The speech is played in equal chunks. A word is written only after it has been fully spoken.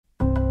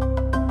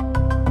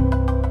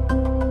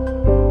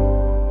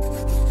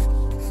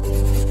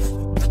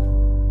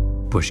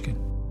Pushkin.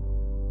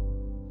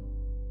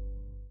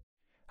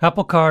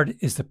 Apple Card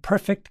is the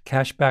perfect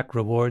cashback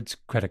rewards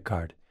credit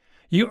card.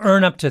 You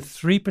earn up to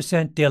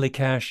 3% daily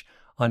cash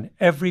on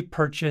every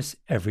purchase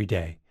every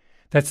day.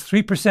 That's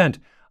 3%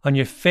 on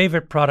your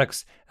favorite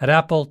products at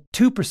Apple,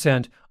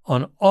 2%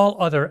 on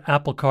all other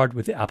Apple Card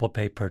with Apple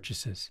Pay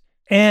purchases,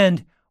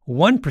 and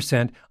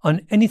 1%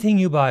 on anything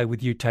you buy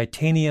with your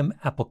titanium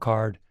Apple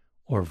Card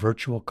or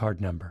virtual card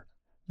number.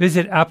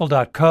 Visit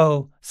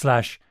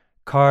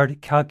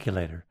apple.co/card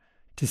calculator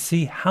to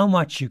see how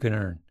much you can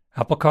earn.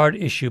 Apple Card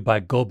issued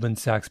by Goldman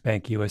Sachs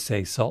Bank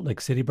USA Salt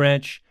Lake City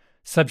branch,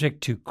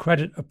 subject to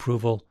credit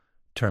approval.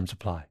 Terms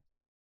apply.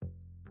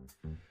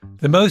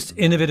 The most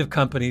innovative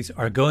companies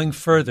are going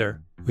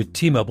further with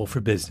T-Mobile for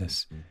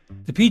Business.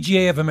 The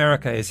PGA of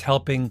America is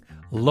helping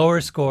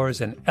lower scores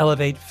and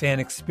elevate fan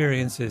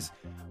experiences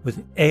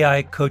with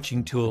AI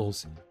coaching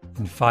tools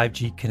and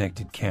 5G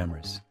connected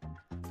cameras.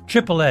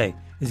 AAA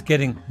is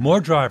getting more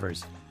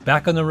drivers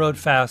back on the road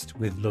fast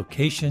with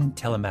location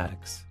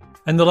telematics.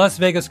 And the Las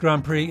Vegas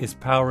Grand Prix is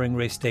powering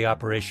race day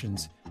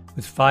operations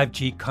with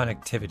 5G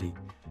connectivity,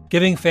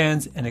 giving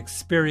fans an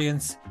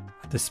experience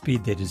at the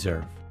speed they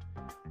deserve.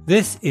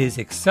 This is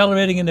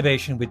accelerating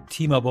innovation with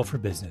T-Mobile for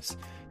Business.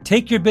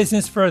 Take your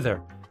business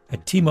further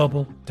at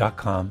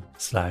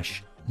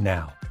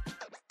T-Mobile.com/now.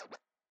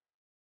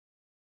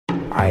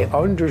 I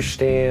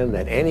understand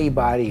that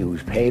anybody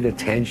who's paid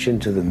attention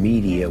to the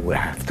media would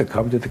have to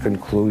come to the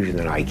conclusion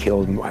that I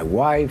killed my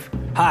wife.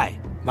 Hi,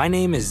 my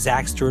name is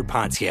Zach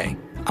Stewart-Pontier.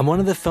 I'm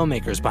one of the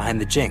filmmakers behind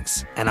The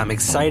Jinx, and I'm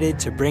excited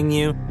to bring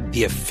you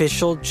the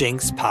official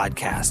Jinx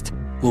podcast.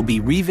 We'll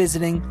be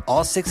revisiting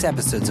all 6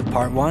 episodes of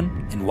Part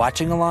 1 and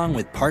watching along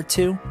with Part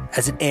 2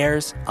 as it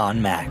airs on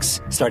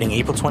Max, starting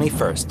April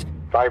 21st.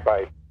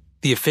 Bye-bye.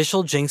 The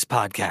official Jinx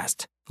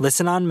podcast.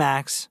 Listen on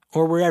Max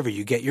or wherever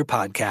you get your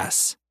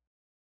podcasts.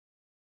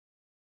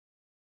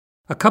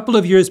 A couple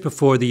of years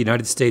before the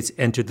United States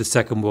entered the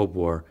Second World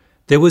War,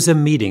 there was a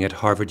meeting at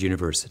Harvard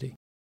University.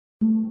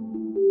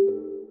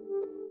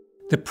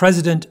 The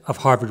president of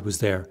Harvard was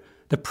there,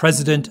 the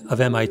president of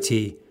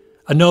MIT,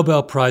 a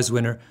Nobel Prize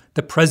winner,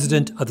 the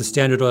president of the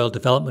Standard Oil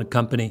Development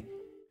Company,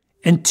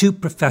 and 2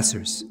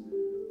 professors,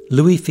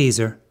 Louis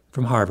Fieser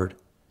from Harvard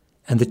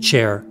and the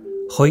chair,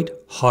 Hoyt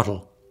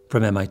Hottle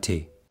from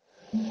MIT.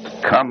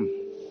 Come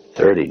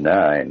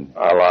 39,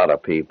 a lot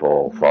of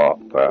people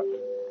thought that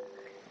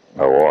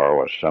the war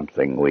was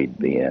something we'd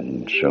be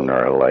in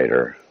sooner or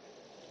later,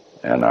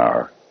 and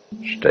our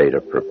state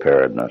of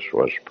preparedness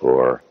was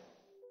poor.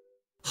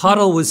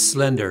 Hottle was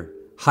slender,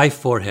 high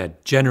forehead,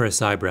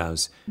 generous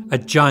eyebrows, a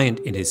giant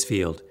in his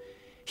field.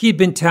 He had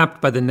been tapped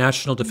by the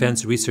National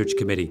Defense Research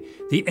Committee,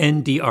 the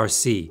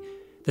NDRC,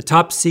 the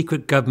top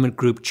secret government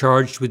group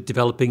charged with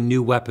developing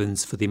new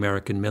weapons for the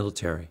American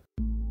military.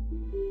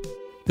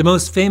 The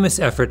most famous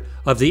effort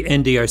of the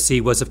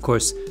NDRC was, of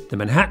course, the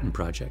Manhattan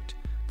Project,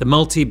 the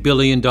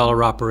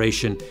multi-billion-dollar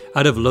operation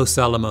out of Los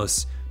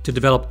Alamos to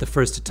develop the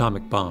first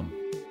atomic bomb.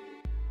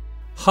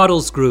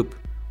 Hottle's group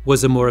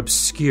was a more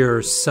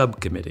obscure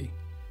subcommittee.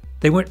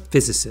 They weren't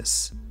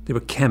physicists, they were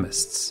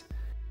chemists.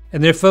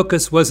 And their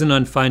focus wasn't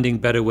on finding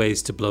better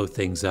ways to blow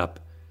things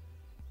up.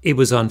 It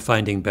was on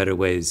finding better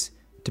ways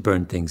to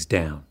burn things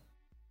down.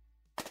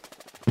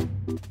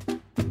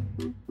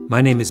 My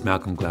name is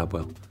Malcolm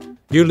Gladwell.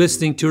 You're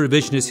listening to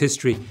Revisionist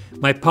History,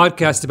 my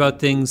podcast about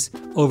things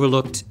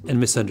overlooked and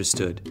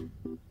misunderstood.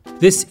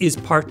 This is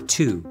part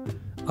 2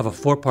 of a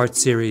 4-part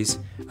series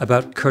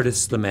about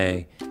Curtis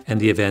LeMay and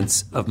the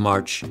events of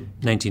March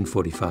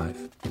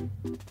 1945.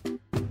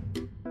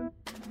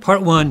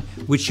 Part 1,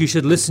 which you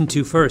should listen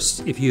to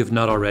first if you have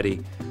not already,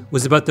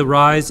 was about the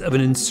rise of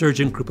an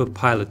insurgent group of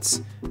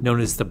pilots known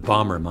as the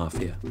Bomber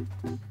Mafia.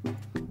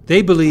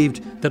 They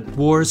believed that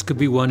wars could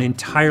be won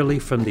entirely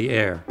from the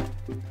air.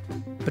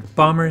 But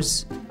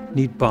bombers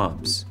need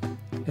bombs.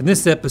 And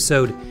this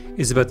episode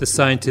is about the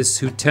scientists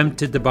who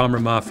tempted the Bomber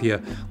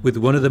Mafia with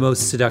one of the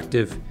most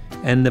seductive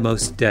and the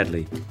most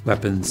deadly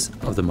weapons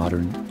of the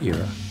modern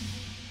era.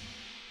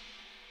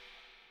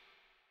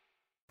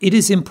 It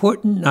is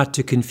important not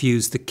to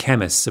confuse the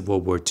chemists of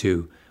World War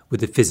II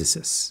with the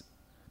physicists.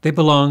 They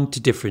belong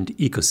to different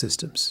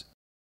ecosystems.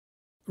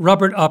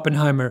 Robert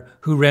Oppenheimer,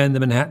 who ran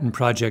the Manhattan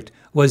Project,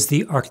 was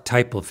the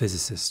archetypal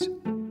physicist.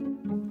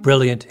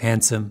 Brilliant,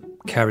 handsome,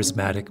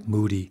 charismatic,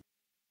 moody.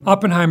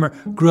 Oppenheimer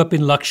grew up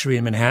in luxury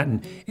in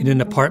Manhattan in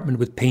an apartment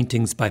with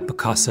paintings by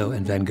Picasso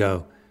and Van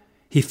Gogh.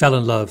 He fell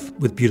in love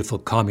with beautiful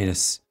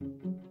communists.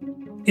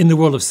 In the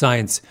world of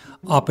science,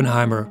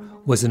 Oppenheimer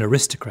was an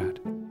aristocrat.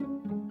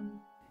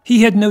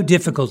 He had no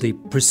difficulty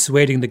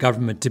persuading the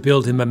government to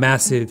build him a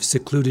massive,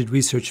 secluded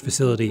research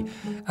facility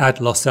at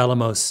Los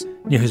Alamos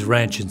near his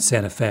ranch in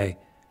Santa Fe,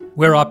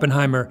 where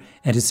Oppenheimer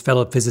and his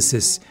fellow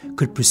physicists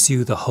could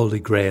pursue the holy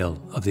grail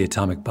of the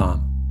atomic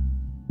bomb.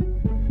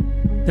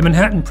 The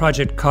Manhattan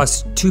Project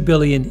cost $2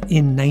 billion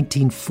in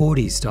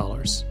 1940s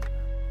dollars.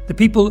 The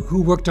people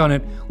who worked on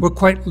it were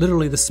quite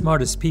literally the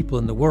smartest people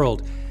in the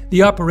world.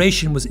 The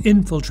operation was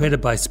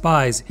infiltrated by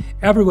spies.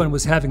 Everyone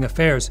was having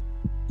affairs.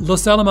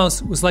 Los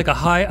Alamos was like a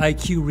high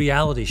IQ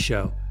reality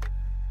show.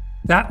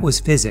 That was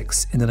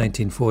physics in the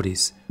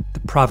 1940s, the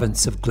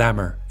province of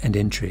glamour and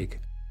intrigue.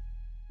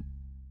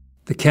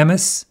 The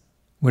chemists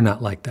were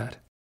not like that.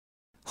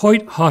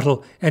 Hoyt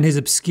Hottle and his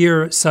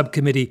obscure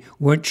subcommittee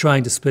weren't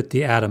trying to split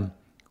the atom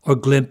or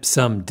glimpse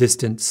some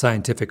distant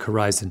scientific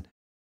horizon.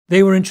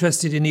 They were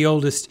interested in the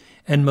oldest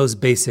and most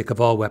basic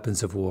of all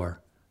weapons of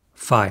war,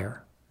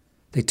 fire.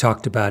 They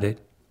talked about it,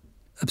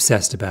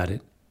 obsessed about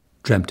it,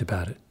 dreamt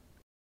about it.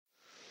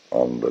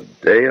 On the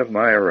day of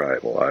my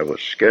arrival, I was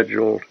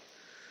scheduled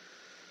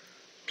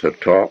to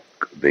talk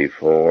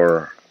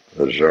before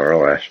the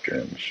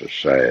Zoroastrian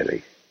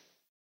Society.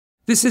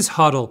 This is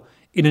Hottle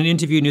in an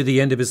interview near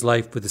the end of his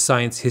life with the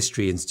Science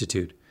History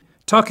Institute,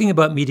 talking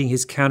about meeting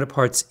his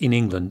counterparts in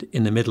England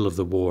in the middle of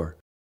the war.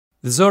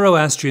 The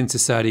Zoroastrian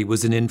Society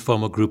was an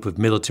informal group of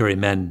military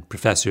men,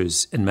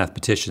 professors, and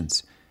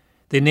mathematicians.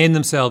 They named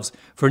themselves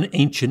for an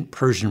ancient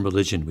Persian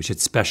religion which had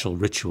special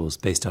rituals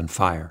based on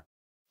fire.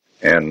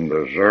 And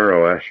the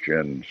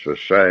Zoroastrian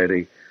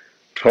Society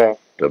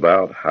talked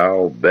about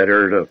how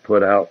better to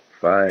put out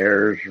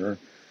fires or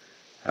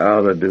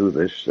how to do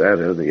this, that,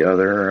 or the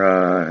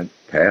other,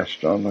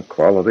 passed on the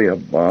quality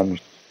of bombs.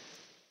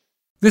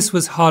 This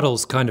was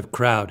Hottle's kind of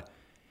crowd.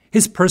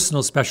 His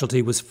personal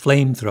specialty was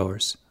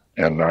flamethrowers.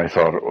 And I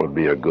thought it would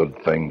be a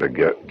good thing to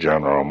get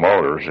General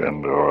Motors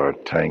into a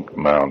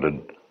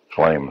tank-mounted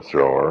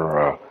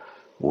flamethrower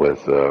with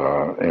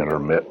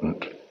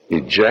intermittent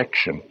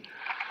ejection.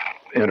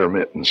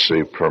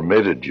 Intermittency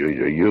permitted you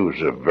to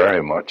use a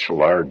very much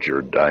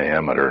larger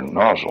diameter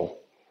nozzle.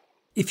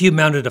 If you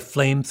mounted a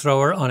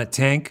flamethrower on a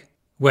tank,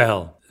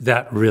 well,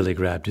 that really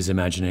grabbed his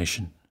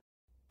imagination.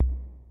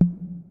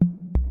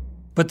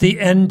 But the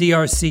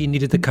NDRC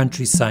needed the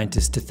country's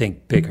scientists to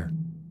think bigger.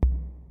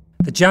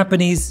 The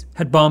Japanese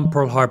had bombed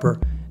Pearl Harbor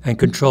and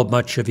controlled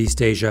much of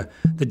East Asia.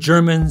 The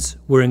Germans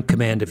were in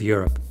command of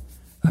Europe.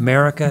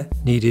 America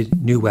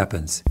needed new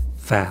weapons,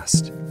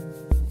 fast.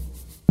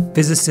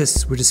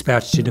 Physicists were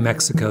dispatched to New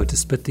Mexico to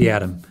split the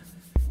atom,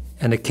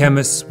 and the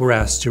chemists were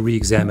asked to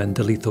re-examine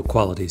the lethal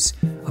qualities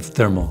of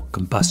thermal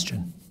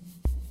combustion.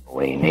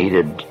 We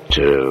needed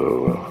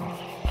to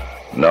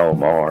know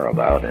more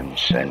about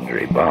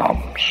incendiary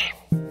bombs.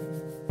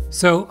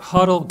 So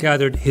Hottle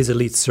gathered his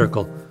elite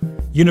circle,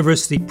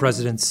 university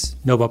presidents,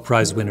 Nobel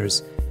Prize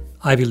winners,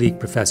 Ivy League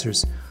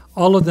professors,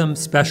 all of them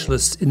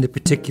specialists in the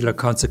particular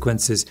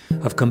consequences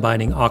of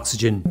combining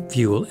oxygen,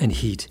 fuel, and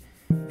heat.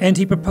 And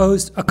he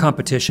proposed a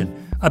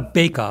competition, a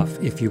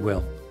bake-off, if you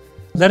will.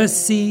 Let us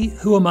see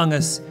who among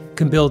us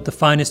can build the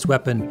finest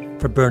weapon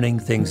for burning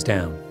things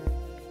down.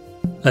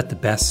 Let the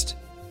best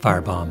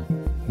firebomb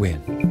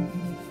win.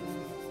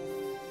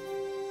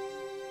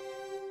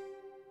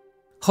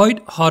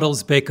 Hoyt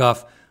Hottle's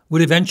bake-off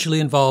would eventually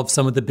involve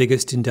some of the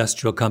biggest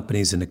industrial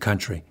companies in the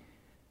country.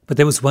 But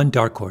there was one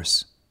dark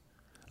horse,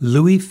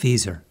 Louis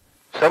Fieser.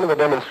 Some of the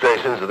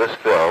demonstrations of this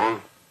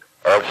film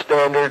are of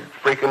standard,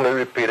 frequently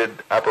repeated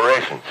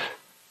operations.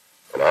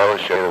 And I will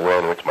show you the way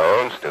in which my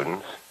own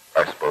students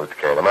are supposed to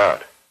carry them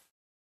out.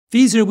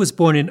 Fieser was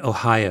born in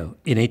Ohio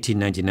in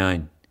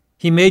 1899.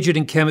 He majored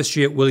in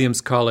chemistry at Williams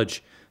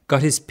College,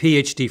 got his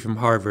PhD from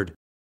Harvard,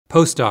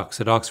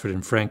 postdocs at Oxford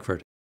and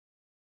Frankfurt.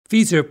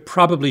 Fieser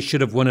probably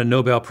should have won a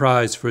Nobel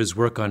Prize for his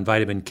work on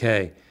vitamin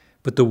K,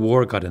 but the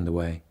war got in the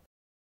way.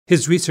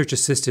 His research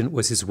assistant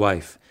was his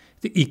wife,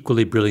 the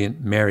equally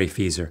brilliant Mary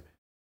Fieser.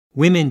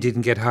 Women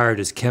didn't get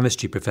hired as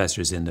chemistry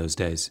professors in those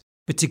days,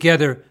 but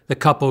together the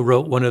couple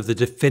wrote one of the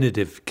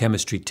definitive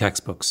chemistry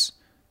textbooks,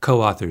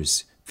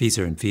 co-authors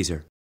Fieser and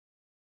Fieser.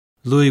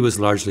 Louis was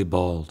largely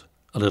bald,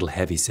 a little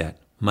heavy-set,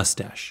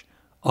 mustache,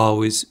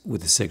 always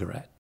with a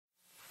cigarette.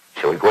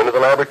 Shall we go into the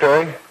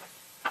laboratory?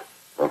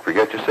 Don't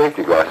forget your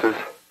safety glasses.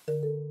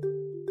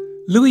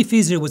 Louis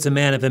Fieser was a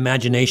man of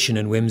imagination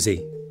and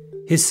whimsy.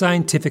 His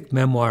scientific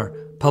memoir,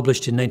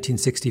 published in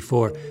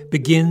 1964,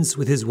 begins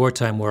with his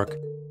wartime work,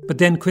 but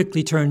then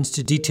quickly turns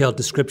to detailed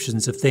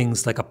descriptions of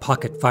things like a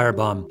pocket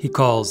firebomb he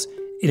calls,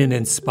 in an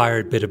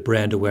inspired bit of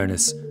brand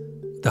awareness,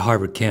 the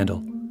Harvard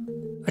Candle.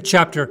 A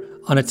chapter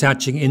on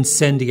attaching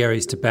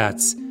incendiaries to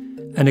bats,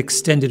 an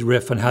extended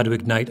riff on how to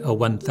ignite a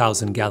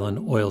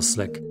 1,000-gallon oil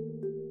slick,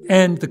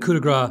 and the coup de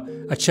grace,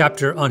 a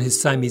chapter on his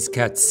Siamese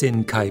cat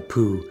Sin Kai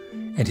Poo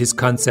and his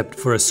concept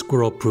for a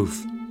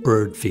squirrel-proof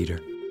bird feeder.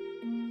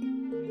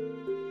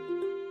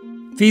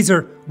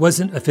 Fieser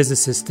wasn't a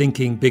physicist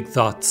thinking big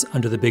thoughts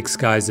under the big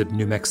skies of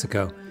New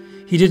Mexico.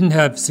 He didn't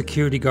have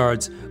security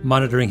guards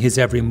monitoring his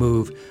every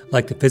move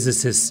like the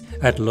physicists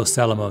at Los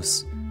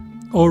Alamos,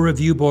 or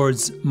review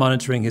boards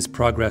monitoring his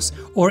progress,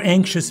 or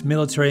anxious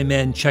military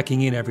men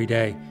checking in every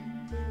day.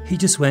 He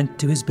just went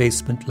to his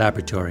basement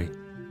laboratory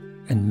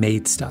and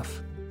made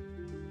stuff.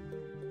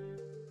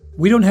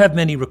 We don't have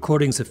many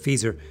recordings of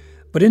Fieser,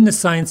 but in the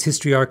Science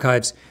History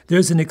Archives,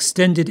 there's an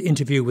extended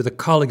interview with a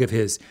colleague of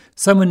his,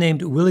 someone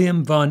named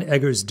William von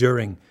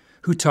Eggers-Düring,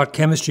 who taught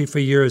chemistry for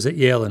years at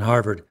Yale and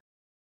Harvard.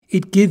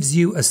 It gives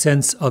you a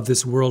sense of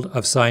this world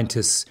of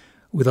scientists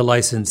with a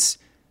license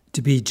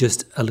to be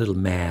just a little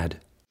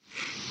mad.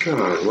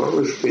 God, what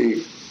was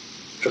the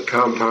the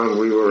compound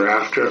we were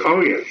after.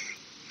 Oh, yes,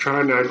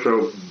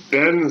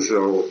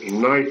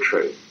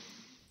 trinitrobenzoynitrate.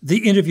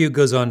 The interview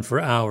goes on for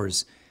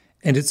hours,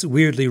 and it's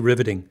weirdly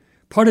riveting.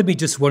 Part of me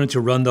just wanted to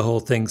run the whole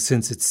thing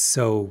since it's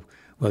so,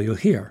 well, you'll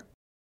hear.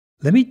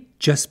 Let me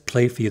just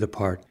play for you the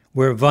part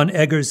where von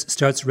Eggers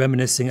starts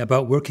reminiscing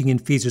about working in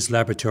Fieser's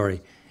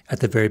laboratory at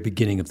the very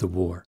beginning of the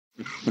war.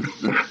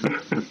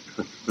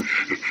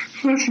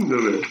 Listen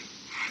to this.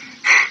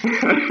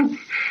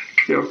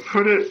 You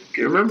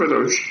remember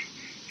those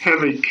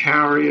heavy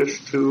Carius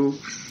tubes?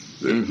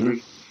 Mm-hmm.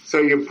 So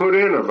you put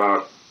in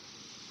about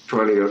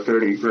 20 or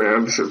 30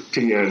 grams of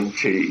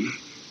TNT.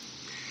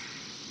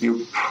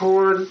 You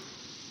poured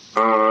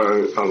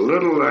a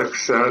little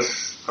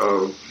excess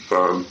of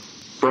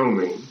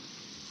bromine,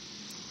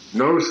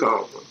 no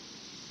solvent.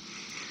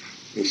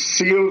 You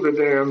seal the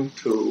damn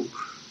tube.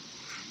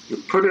 You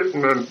put it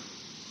in a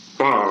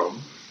bomb,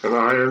 an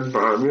iron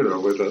bomb,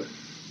 with a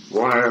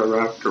wire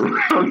wrapped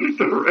around it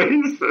to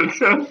raise the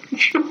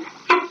temperature.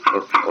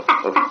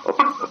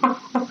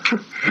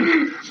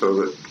 So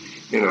that,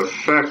 in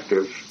effect,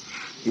 if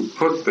you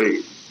put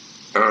the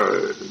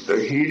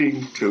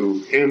heating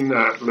tube in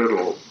that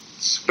little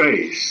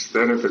space,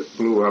 then if it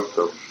blew up,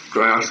 the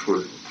glass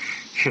would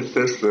hit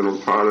this little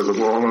part of the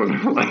wall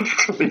on the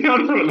left and the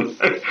other.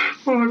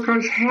 Well, of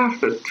course, half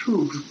the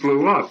tubes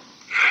blew up.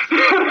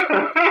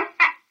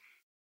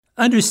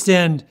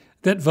 Understand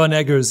that von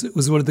Eggers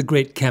was one of the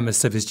great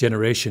chemists of his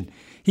generation.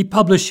 He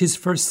published his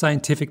first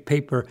scientific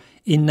paper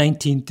in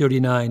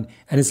 1939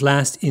 and his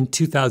last in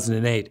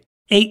 2008.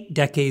 8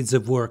 decades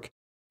of work.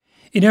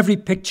 In every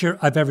picture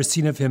I've ever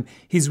seen of him,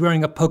 he's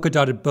wearing a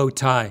polka-dotted bow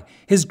tie.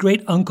 His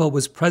great-uncle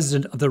was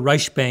president of the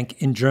Reichsbank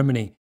in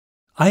Germany.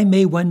 I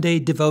may one day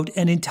devote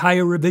an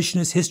entire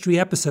revisionist history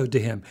episode to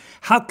him.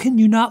 How can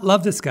you not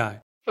love this guy?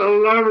 The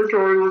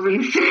laboratory would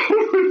be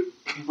filled with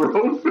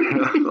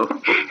bromine,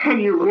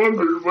 and you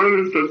wondered when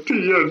is the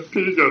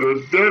TNT going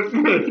to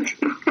detonate?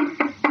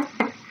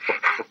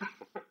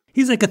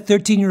 He's like a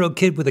 13-year-old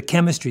kid with a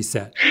chemistry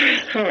set.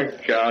 Oh,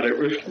 God, it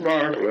was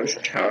marvelous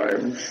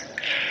times.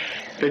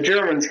 The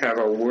Germans have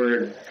a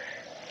word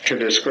to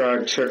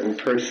describe certain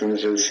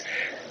persons as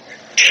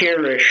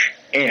tierisch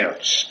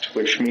ernst,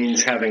 which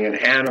means having an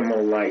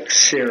animal-like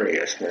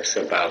seriousness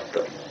about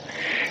them.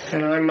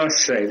 And I must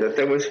say that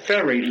there was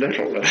very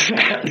little of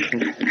that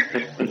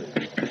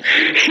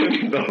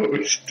in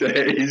those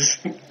days.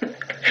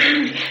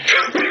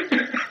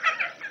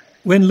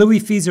 When Louis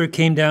Fieser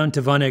came down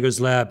to von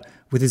Eggers' lab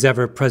with his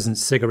ever-present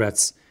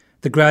cigarettes,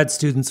 the grad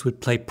students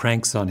would play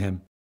pranks on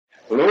him.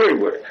 Louis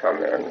would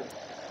come in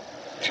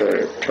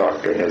to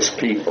talk to his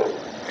people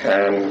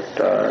and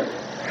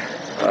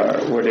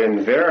would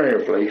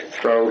invariably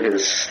throw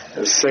his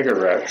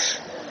cigarettes,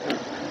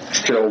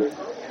 still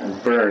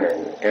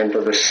burning,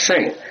 into the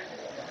sink.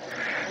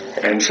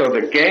 And so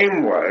the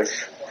game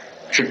was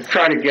to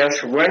try to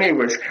guess when he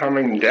was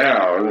coming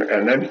down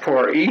and then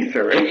pour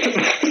ether in the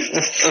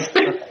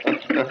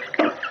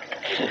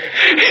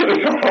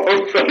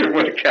hopes that it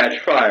would catch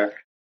fire.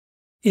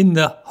 In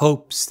the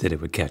hopes that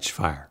it would catch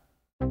fire.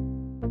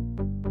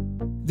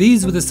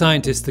 These were the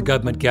scientists the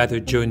government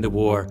gathered during the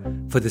war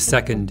for the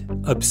second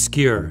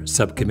obscure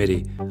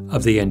subcommittee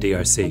of the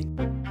NDRC,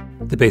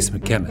 the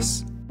basement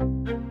chemists.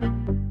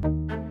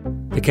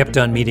 They kept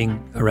on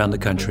meeting around the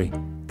country,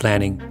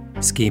 planning,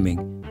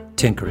 scheming,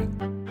 tinkering.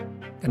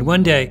 And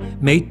one day,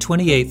 May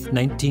 28,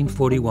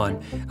 1941,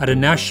 at a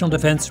National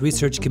Defense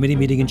Research Committee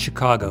meeting in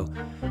Chicago,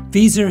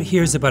 Fieser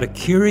hears about a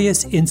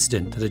curious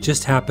incident that had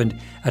just happened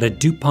at a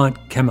DuPont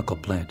chemical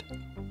plant.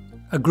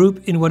 A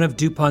group in one of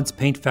DuPont's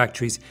paint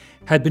factories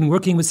had been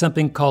working with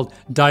something called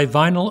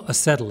divinyl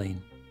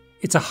acetylene.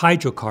 It's a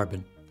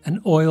hydrocarbon,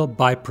 an oil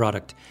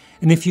byproduct,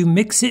 and if you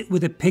mix it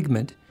with a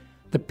pigment,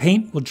 the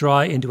paint will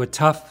dry into a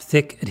tough,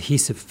 thick,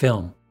 adhesive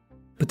film.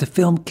 But the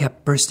film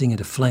kept bursting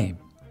into flame.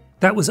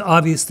 That was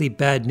obviously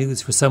bad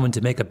news for someone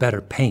to make a better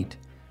paint,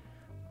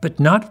 but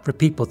not for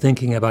people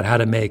thinking about how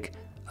to make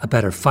a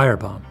better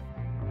firebomb.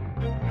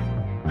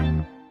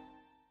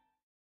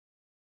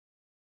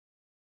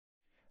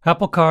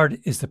 Apple Card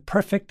is the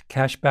perfect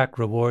cashback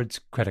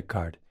rewards credit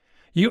card.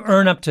 You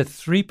earn up to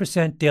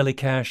 3% daily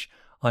cash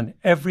on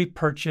every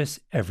purchase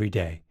every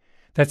day.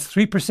 That's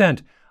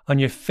 3% on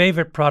your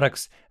favorite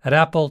products at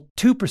Apple,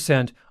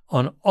 2%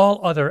 on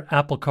all other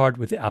Apple Card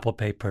with Apple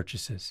Pay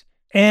purchases,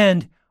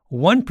 and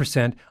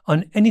 1%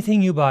 on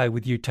anything you buy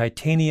with your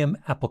titanium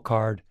Apple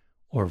Card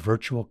or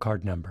virtual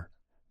card number.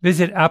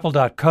 Visit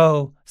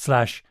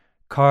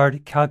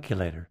apple.co/card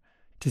calculator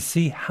to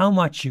see how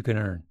much you can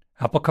earn.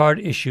 Apple Card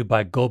issued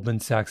by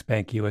Goldman Sachs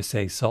Bank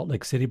USA Salt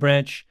Lake City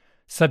branch,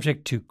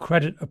 subject to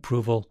credit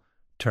approval,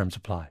 terms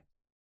apply.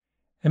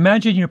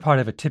 Imagine you're part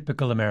of a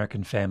typical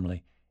American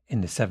family in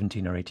the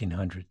 17 or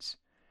 1800s.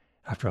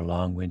 After a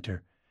long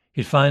winter,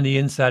 you'd find the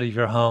inside of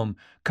your home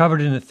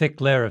covered in a thick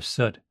layer of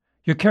soot.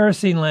 Your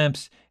kerosene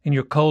lamps and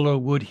your coal or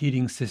wood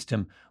heating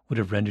system would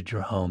have rendered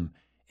your home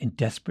in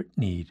desperate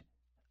need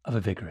of a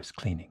vigorous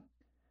cleaning.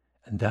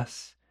 And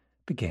thus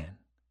began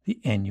the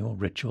the annual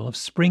ritual of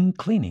spring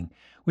cleaning,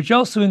 which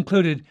also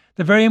included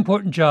the very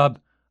important job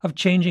of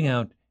changing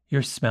out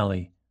your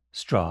smelly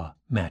straw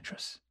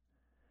mattress.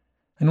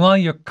 And while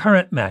your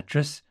current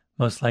mattress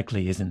most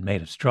likely isn't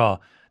made of straw,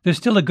 there's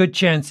still a good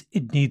chance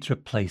it needs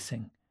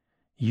replacing.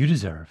 You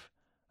deserve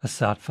a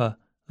Saatva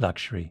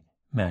luxury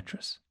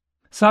mattress.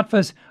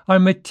 Saatvas are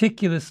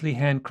meticulously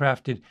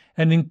handcrafted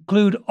and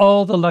include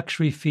all the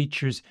luxury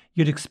features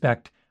you'd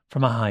expect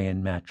from a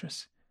high-end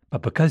mattress.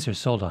 But because they're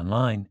sold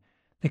online,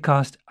 they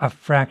cost a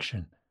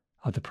fraction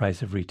of the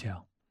price of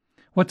retail.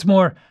 What's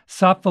more,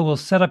 Saatva will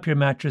set up your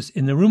mattress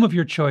in the room of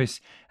your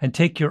choice and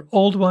take your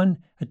old one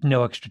at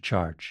no extra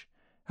charge.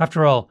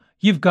 After all,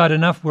 you've got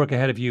enough work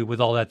ahead of you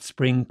with all that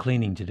spring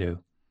cleaning to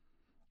do.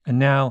 And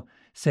now,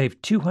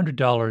 save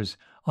 $200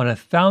 on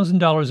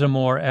 $1,000 or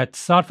more at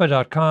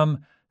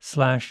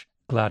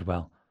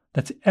saatva.com/Gladwell.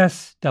 That's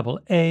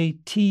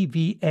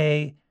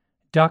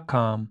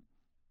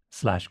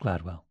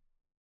SAATVA.com/Gladwell.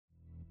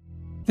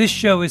 This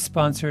show is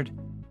sponsored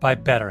by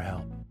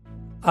BetterHelp.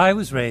 I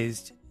was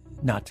raised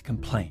not to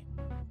complain.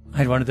 I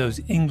had one of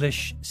those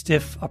English,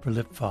 stiff upper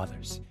lip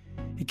fathers.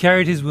 He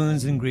carried his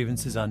wounds and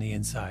grievances on the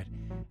inside.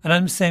 And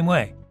I'm the same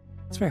way.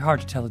 It's very hard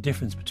to tell the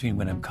difference between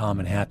when I'm calm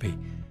and happy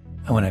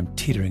and when I'm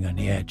teetering on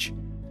the edge.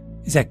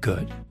 Is that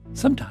good?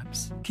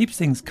 Sometimes. It keeps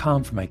things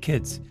calm for my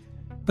kids.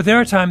 But there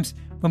are times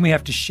when we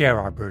have to share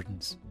our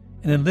burdens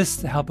and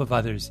enlist the help of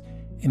others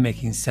in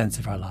making sense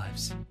of our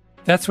lives.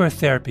 That's where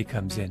therapy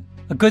comes in.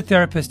 A good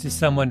therapist is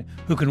someone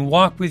who can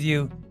walk with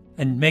you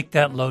and make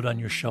that load on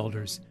your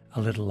shoulders a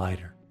little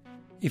lighter.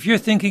 If you're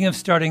thinking of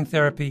starting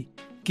therapy,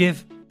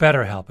 give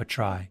BetterHelp a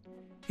try.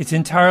 It's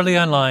entirely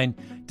online,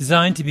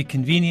 designed to be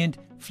convenient,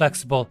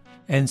 flexible,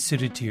 and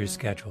suited to your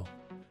schedule.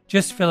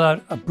 Just fill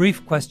out a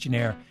brief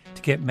questionnaire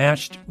to get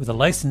matched with a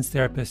licensed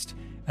therapist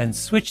and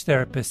switch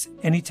therapists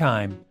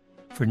anytime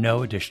for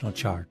no additional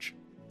charge.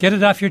 Get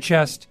it off your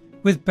chest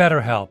with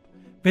BetterHelp.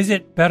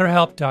 Visit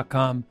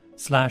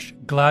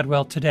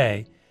BetterHelp.com/Gladwell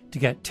today to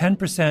get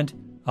 10%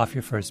 off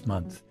your first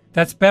month.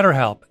 That's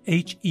BetterHelp,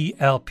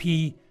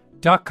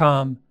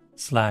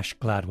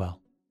 HELP.com/Gladwell.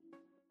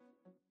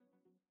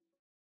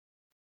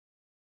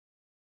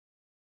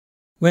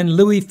 When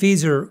Louis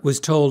Fieser was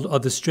told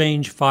of the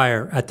strange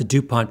fire at the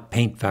DuPont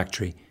paint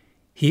factory,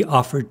 he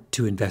offered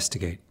to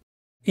investigate.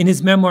 In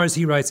his memoirs,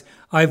 he writes,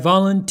 "I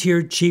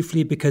volunteered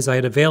chiefly because I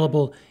had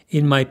available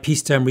in my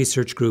peacetime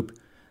research group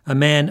a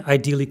man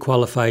ideally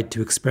qualified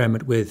to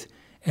experiment with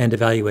and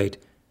evaluate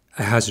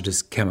a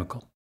hazardous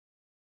chemical,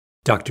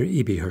 Dr.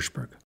 E.B.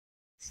 Hirschberg."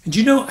 And do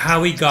you know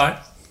how he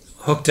got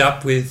hooked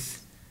up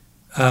with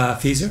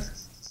Fieser?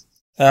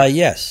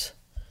 Yes.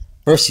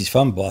 First, he's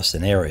from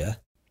Boston area.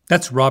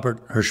 That's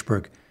Robert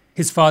Hirschberg.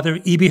 His father,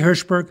 E.B.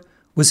 Hirschberg,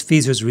 was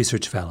Fieser's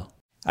research fellow.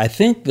 I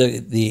think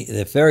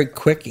the very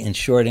quick and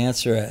short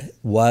answer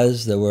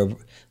was there were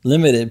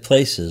limited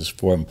places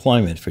for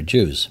employment for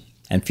Jews,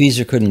 and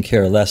Fieser couldn't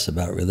care less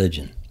about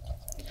religion.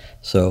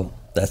 So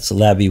that's the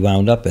lab he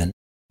wound up in.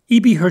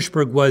 E.B.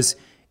 Hirschberg was,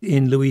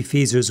 in Louis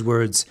Fieser's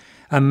words,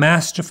 a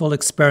masterful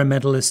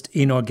experimentalist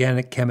in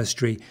organic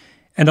chemistry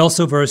and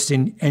also versed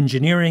in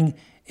engineering,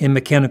 in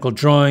mechanical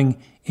drawing,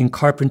 in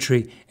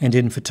carpentry, and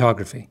in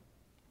photography.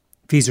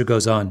 Fieser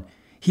goes on,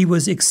 he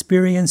was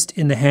experienced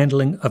in the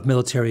handling of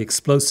military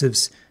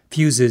explosives,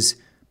 fuses,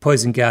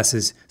 poison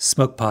gases,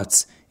 smoke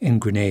pots,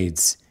 and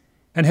grenades,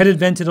 and had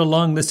invented a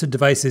long list of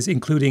devices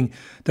including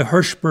the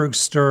Hirschberg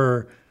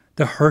stirrer,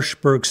 the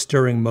Hirschberg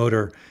stirring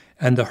motor,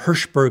 and the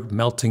Hirschberg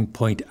melting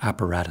point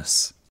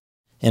apparatus.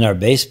 In our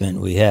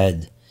basement, we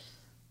had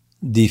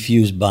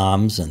defused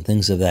bombs and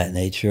things of that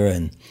nature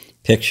and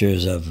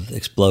pictures of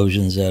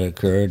explosions that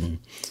occurred, and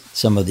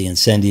some of the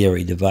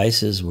incendiary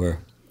devices were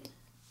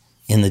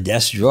in the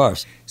desk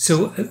drawers.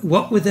 So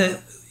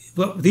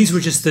these were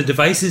just the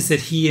devices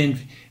that he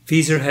and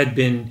Fieser had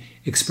been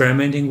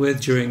experimenting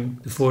with during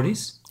the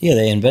 40s? Yeah,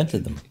 they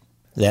invented them.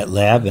 That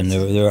lab, and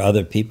there were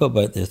other people,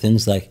 but there are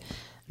things like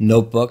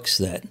notebooks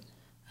that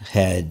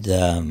had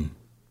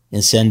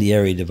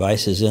incendiary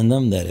devices in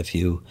them that if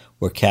you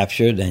were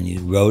captured and you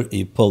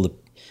pulled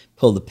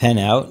the pen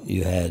out,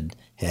 you had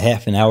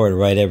half an hour to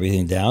write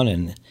everything down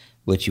and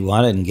what you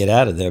wanted and get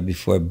out of there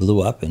before it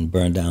blew up and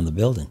burned down the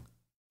building.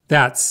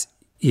 That's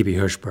E.B.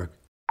 Hirschberg.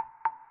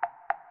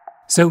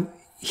 So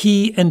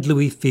he and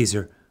Louis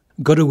Fieser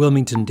go to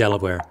Wilmington,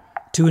 Delaware,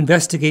 to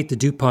investigate the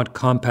DuPont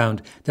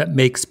compound that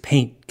makes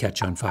paint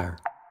catch on fire,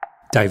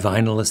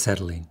 divinyl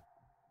acetylene.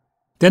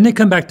 Then they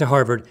come back to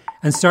Harvard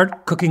and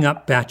start cooking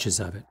up batches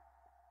of it.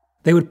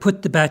 They would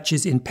put the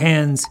batches in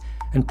pans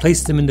and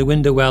place them in the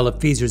window well of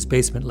Fieser's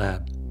basement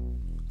lab.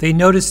 They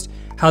noticed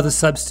how the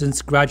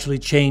substance gradually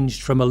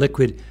changed from a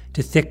liquid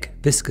to thick,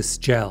 viscous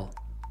gel.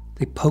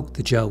 They poked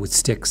the gel with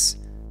sticks.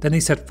 Then they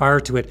set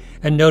fire to it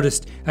and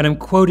noticed, and I'm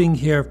quoting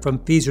here from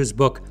Fieser's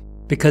book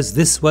because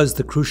this was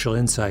the crucial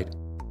insight.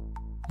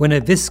 When a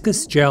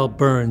viscous gel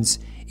burns,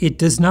 it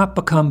does not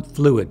become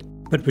fluid,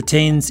 but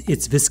retains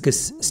its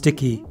viscous,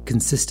 sticky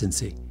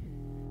consistency.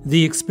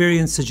 The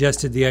experience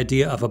suggested the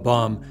idea of a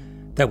bomb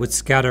that would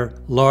scatter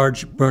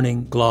large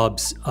burning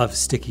globs of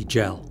sticky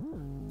gel.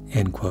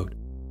 end quote.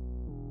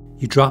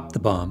 You drop the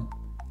bomb,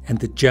 and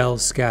the gel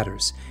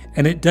scatters,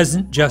 and it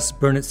doesn't just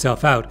burn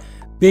itself out.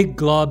 Big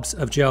globs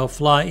of gel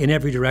fly in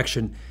every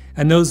direction,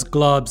 and those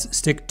globs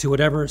stick to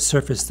whatever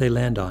surface they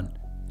land on,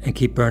 and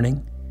keep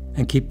burning,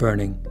 and keep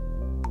burning,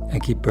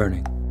 and keep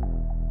burning.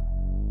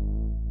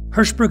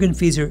 Hirschberg and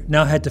Fieser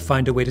now had to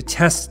find a way to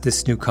test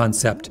this new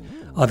concept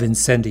of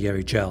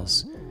incendiary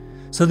gels.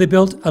 So they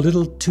built a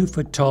little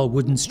 2-foot-tall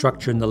wooden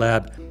structure in the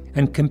lab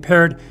and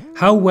compared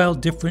how well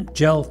different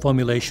gel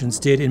formulations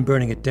did in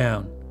burning it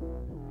down.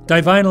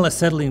 Divinyl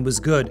acetylene was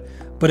good,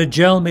 but a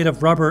gel made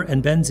of rubber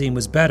and benzene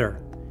was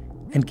better.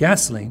 And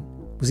gasoline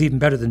was even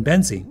better than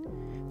benzene.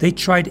 They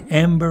tried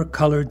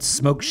amber-colored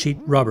smoke sheet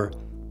rubber,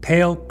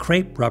 pale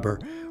crepe rubber,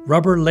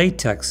 rubber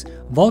latex,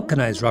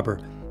 vulcanized rubber.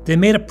 They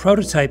made a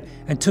prototype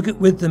and took it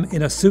with them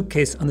in a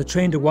suitcase on the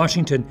train to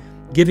Washington,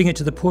 giving it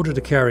to the porter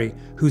to carry,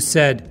 who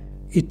said,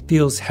 "It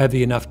feels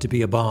heavy enough to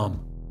be a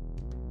bomb."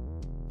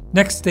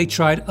 Next, they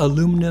tried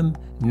aluminum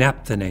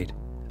naphthenate,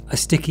 a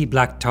sticky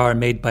black tar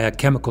made by a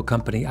chemical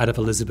company out of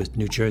Elizabeth,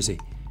 New Jersey.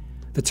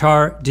 The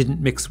tar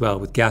didn't mix well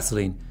with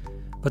gasoline,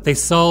 but they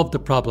solved the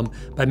problem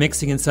by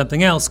mixing in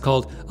something else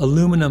called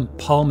aluminum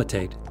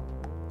palmitate.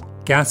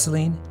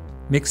 Gasoline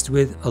mixed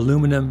with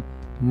aluminum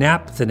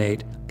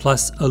naphthenate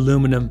plus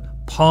aluminum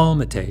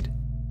palmitate.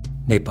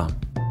 Napalm.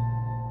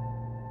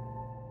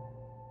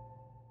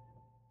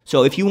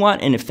 So if you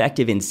want an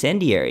effective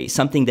incendiary,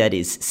 something that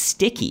is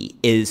sticky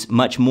is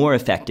much more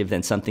effective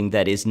than something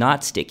that is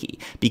not sticky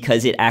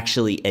because it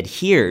actually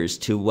adheres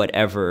to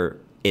whatever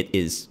it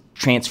is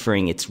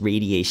transferring its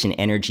radiation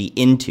energy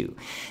into.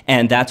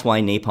 And that's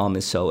why napalm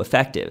is so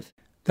effective.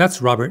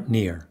 That's Robert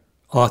Neer,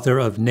 author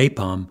of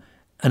Napalm,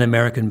 An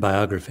American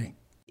Biography.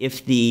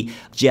 If the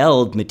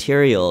gelled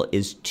material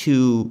is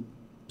too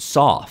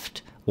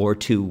soft or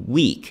too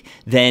weak,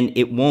 then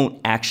it won't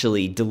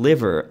actually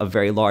deliver a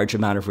very large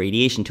amount of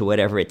radiation to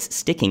whatever it's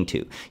sticking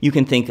to. You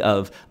can think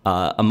of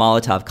a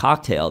Molotov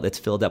cocktail that's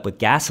filled up with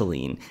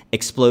gasoline,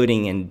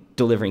 exploding and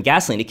delivering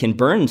gasoline. It can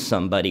burn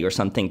somebody or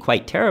something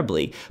quite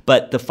terribly,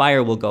 but the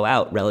fire will go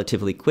out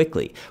relatively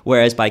quickly.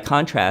 Whereas by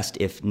contrast,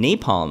 if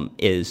napalm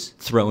is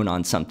thrown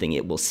on something,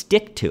 it will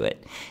stick to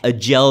it. A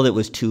gel that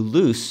was too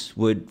loose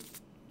would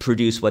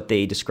produce what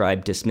they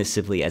described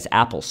dismissively as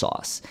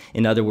applesauce.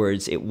 In other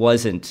words, it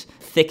wasn't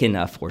thick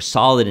enough or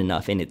solid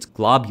enough in its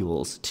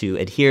globules to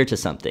adhere to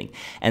something.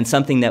 And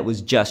something that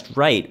was just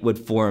right would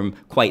form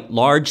quite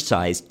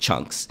large-sized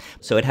chunks.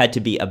 So it had to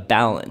be a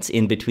balance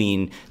in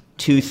between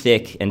too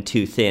thick and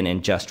too thin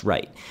and just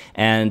right.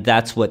 And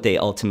that's what they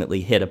ultimately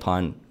hit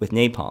upon with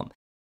napalm.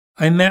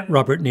 I met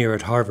Robert Neer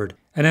at Harvard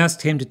and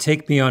asked him to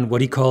take me on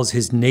what he calls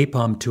his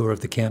napalm tour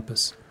of the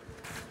campus.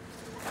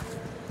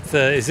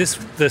 Is this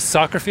the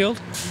soccer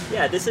field?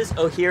 Yeah, this is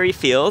O'Leary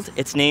Field.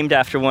 It's named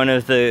after one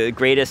of the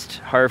greatest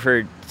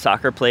Harvard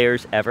soccer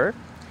players ever.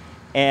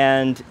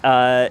 And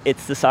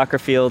it's the soccer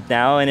field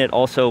now, and it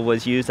also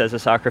was used as a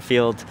soccer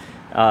field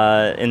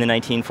in the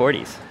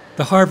 1940s.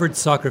 The Harvard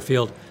soccer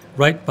field,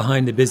 right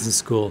behind the business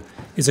school,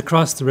 is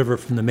across the river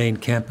from the main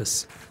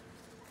campus.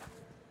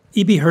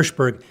 E.B.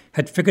 Hirschberg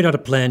had figured out a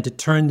plan to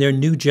turn their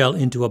new gel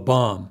into a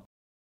bomb.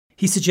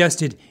 He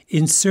suggested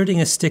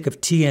inserting a stick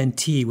of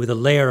TNT with a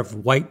layer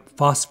of white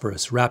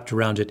phosphorus wrapped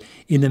around it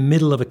in the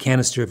middle of a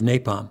canister of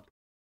napalm.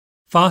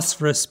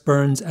 Phosphorus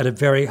burns at a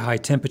very high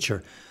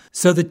temperature,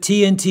 so the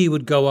TNT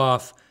would go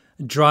off,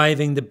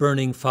 driving the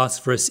burning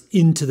phosphorus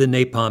into the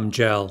napalm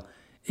gel,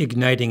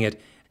 igniting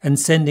it, and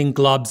sending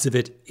globs of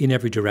it in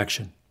every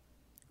direction.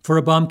 For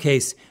a bomb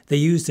case, they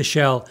used a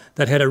shell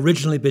that had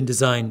originally been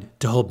designed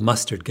to hold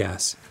mustard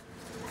gas.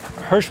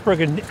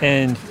 Hirschberg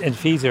and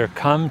Fieser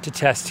come to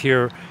test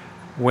here.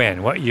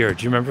 When? What year?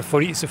 Do you remember?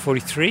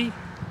 43?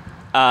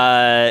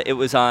 It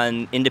was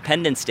on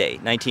Independence Day,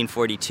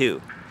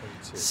 1942.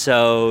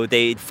 So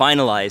they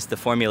finalized the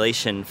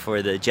formulation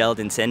for the gelled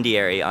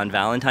incendiary on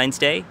Valentine's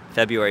Day,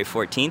 February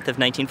 14th of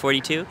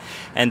 1942.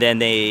 And then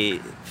they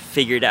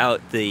figured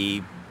out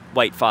the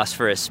white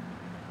phosphorus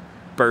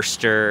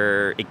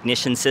burster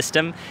ignition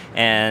system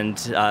and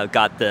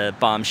got the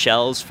bomb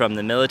shells from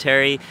the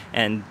military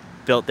and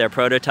built their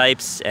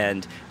prototypes.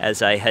 And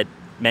as I had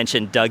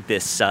mentioned, dug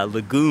this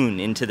lagoon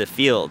into the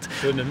field.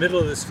 So in the middle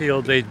of this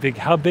field,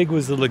 how big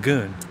was the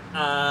lagoon?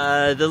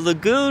 The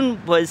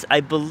lagoon was,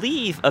 I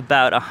believe,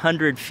 about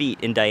 100 feet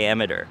in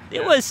diameter.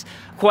 It was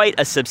quite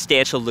a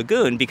substantial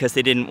lagoon because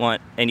they didn't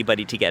want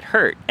anybody to get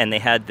hurt. And they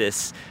had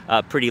this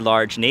pretty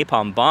large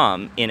napalm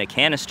bomb in a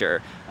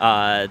canister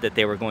that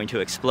they were going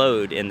to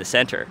explode in the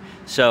center.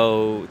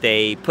 So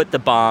they put the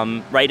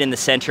bomb right in the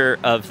center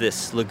of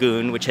this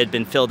lagoon, which had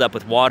been filled up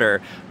with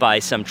water by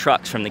some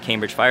trucks from the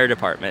Cambridge Fire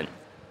Department.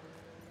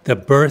 The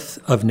birth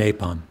of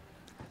napalm.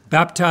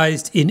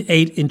 Baptized in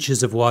 8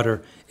 inches of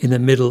water in the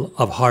middle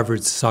of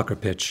Harvard's soccer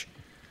pitch.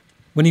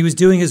 When he was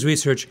doing his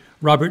research,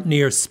 Robert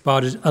Neer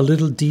spotted a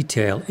little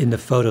detail in the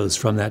photos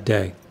from that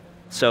day.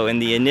 So in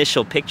the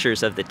initial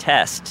pictures of the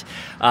test,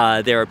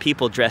 there are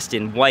people dressed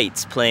in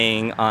whites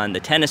playing on the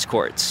tennis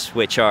courts,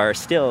 which are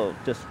still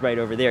just right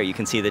over there. You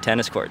can see the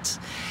tennis courts.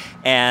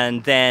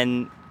 And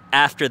then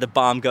after the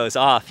bomb goes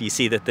off, you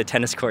see that the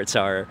tennis courts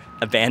are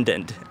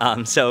abandoned.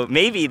 So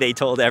maybe they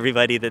told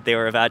everybody that they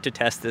were about to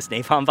test this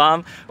napalm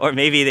bomb, or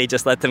maybe they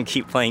just let them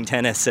keep playing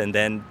tennis and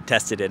then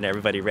tested it and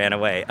everybody ran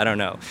away. I don't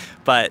know.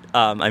 But,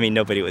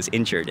 nobody was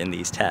injured in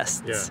these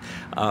tests.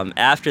 Yeah.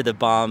 After the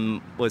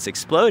bomb was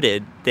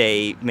exploded,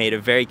 they made a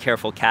very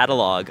careful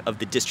catalog of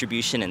the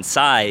distribution and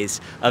size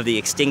of the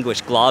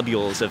extinguished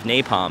globules of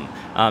napalm,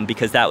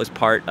 because that was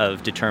part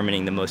of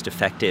determining the most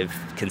effective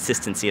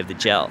consistency of the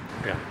gel.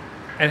 Yeah.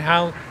 And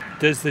how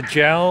does the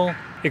gel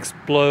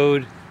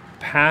explode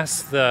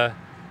past the...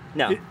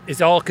 No. It's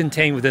all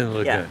contained within the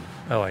lagoon. Yeah.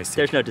 Oh, I see.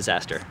 There's no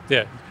disaster.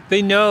 Yeah.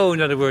 They know,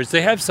 in other words,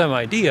 they have some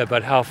idea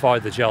about how far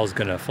the gel is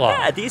going to fly.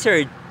 Yeah, these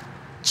are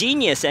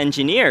genius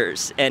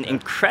engineers and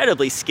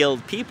incredibly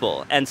skilled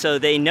people. And so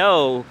they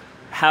know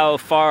how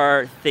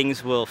far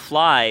things will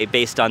fly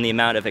based on the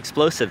amount of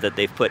explosive that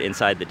they've put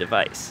inside the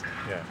device.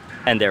 Yeah.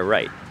 And they're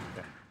right.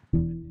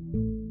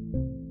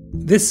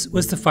 This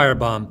was the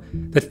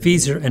firebomb that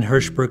Fieser and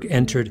Hirschberg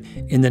entered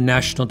in the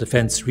National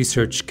Defense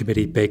Research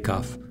Committee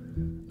bake-off,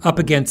 up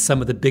against some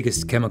of the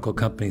biggest chemical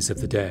companies of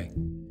the day.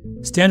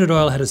 Standard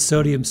Oil had a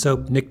sodium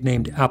soap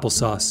nicknamed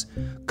applesauce.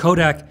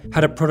 Kodak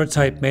had a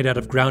prototype made out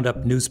of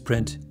ground-up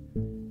newsprint.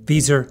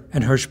 Fieser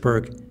and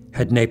Hirschberg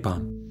had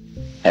napalm.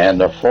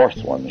 And a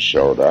fourth one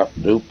showed up.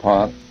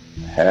 DuPont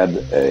had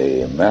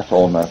a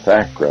methyl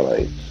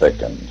methacrylate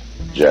thickened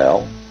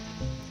gel.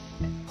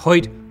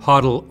 Hoyt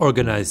Hoddle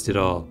organized it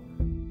all.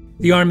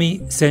 The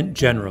Army sent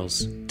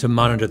generals to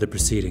monitor the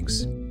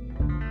proceedings.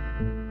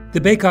 The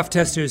bake-off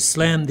testers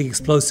slammed the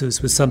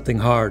explosives with something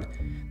hard.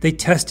 They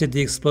tested the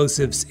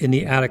explosives in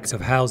the attics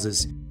of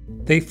houses.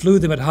 They flew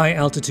them at high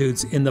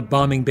altitudes in the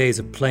bombing bays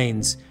of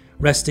planes,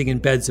 resting in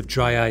beds of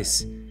dry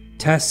ice.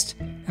 Test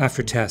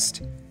after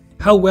test.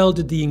 How well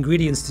did the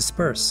ingredients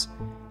disperse?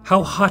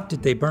 How hot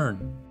did they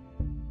burn?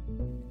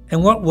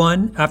 And what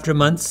won after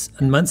months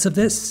and months of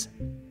this?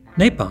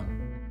 Napalm.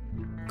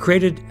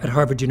 Created at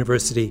Harvard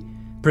University,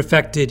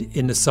 perfected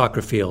in the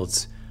soccer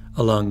fields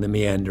along the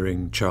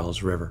meandering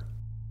Charles River.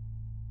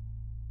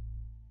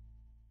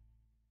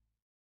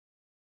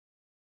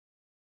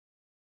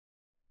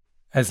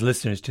 As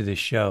listeners to this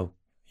show,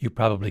 you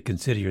probably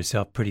consider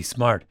yourself pretty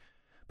smart.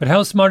 But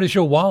how smart is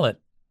your wallet?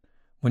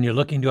 When you're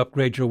looking to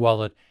upgrade your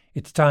wallet,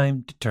 it's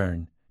time to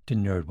turn to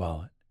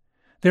NerdWallet.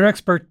 Their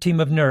expert team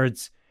of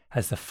nerds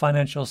has the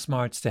financial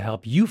smarts to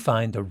help you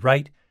find the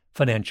right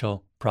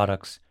financial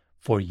products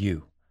for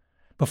you.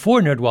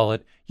 Before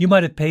NerdWallet, you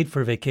might have paid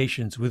for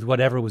vacations with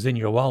whatever was in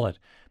your wallet,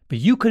 but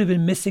you could have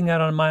been missing out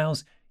on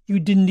miles you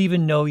didn't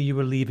even know you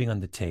were leaving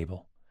on the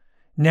table.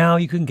 Now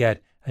you can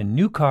get a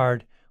new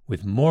card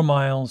with more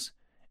miles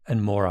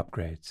and more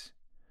upgrades.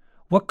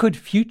 What could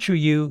future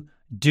you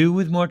do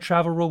with more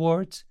travel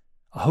rewards?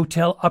 A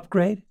hotel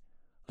upgrade?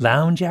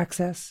 Lounge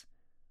access?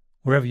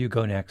 Wherever you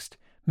go next,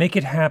 make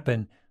it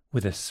happen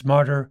with a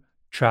smarter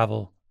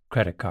travel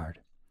credit card.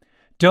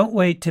 Don't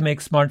wait to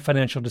make smart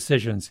financial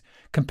decisions.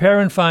 Compare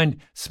and find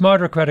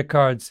smarter credit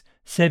cards,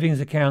 savings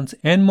accounts,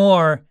 and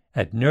more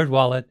at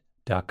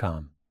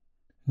nerdwallet.com.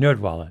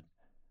 NerdWallet.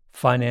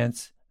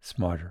 Finance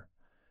smarter.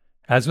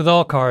 As with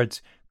all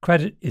cards,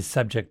 credit is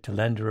subject to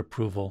lender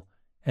approval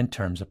and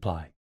terms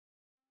apply.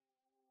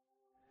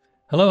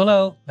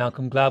 Hello.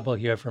 Malcolm Gladwell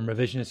here from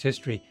Revisionist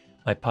History,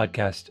 my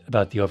podcast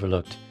about the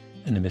overlooked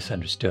and the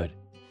misunderstood.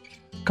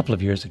 A couple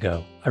of years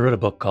ago, I wrote a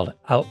book called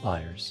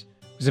Outliers.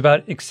 It was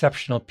about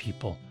exceptional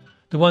people,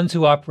 the ones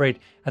who operate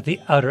at the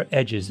outer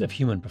edges of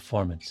human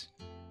performance.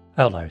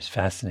 Outliers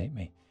fascinate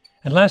me.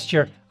 And last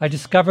year, I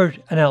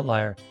discovered an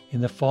outlier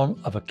in the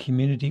form of a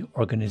community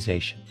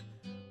organization,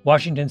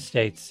 Washington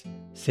State's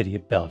City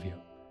of Bellevue.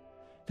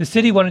 The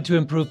city wanted to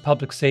improve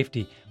public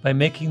safety by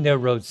making their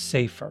roads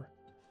safer.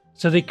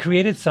 So they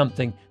created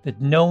something that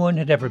no one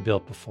had ever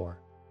built before,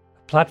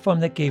 a platform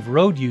that gave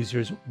road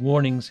users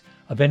warnings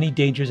of any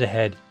dangers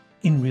ahead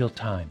in real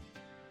time.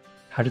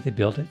 How did they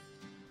build it?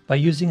 By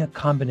using a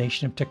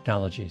combination of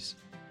technologies: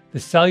 the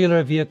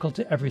cellular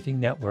vehicle-to-everything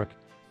network,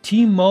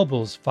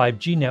 T-Mobile's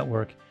 5G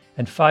network,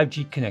 and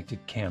 5G connected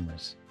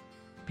cameras.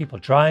 People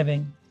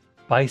driving,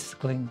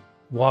 bicycling,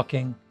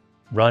 walking,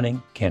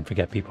 running, can't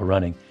forget people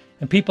running,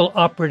 and people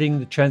operating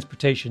the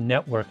transportation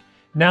network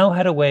now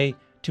had a way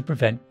to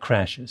prevent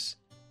crashes.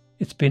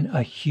 It's been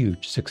a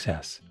huge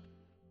success.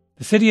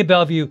 The City of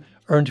Bellevue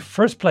earned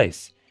first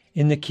place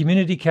in the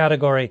community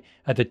category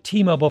at the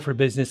T-Mobile for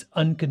Business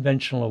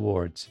Unconventional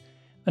Awards,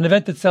 an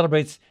event that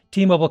celebrates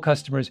T-Mobile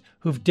customers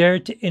who've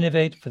dared to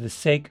innovate for the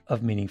sake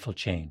of meaningful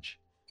change.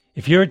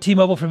 If you're a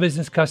T-Mobile for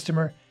Business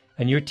customer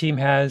and your team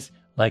has,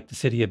 like the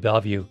City of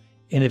Bellevue,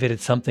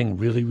 innovated something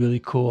really, really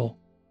cool,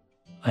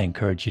 I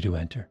encourage you to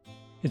enter.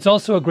 It's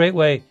also a great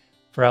way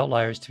for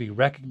outliers to be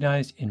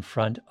recognized in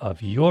front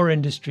of your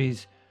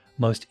industry's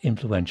most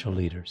influential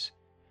leaders.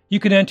 You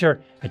can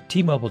enter at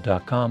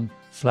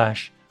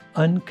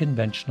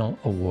tmobile.com/unconventional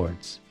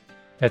awards.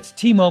 That's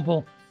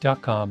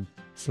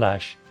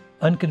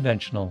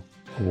tmobile.com/unconventional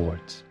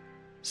awards.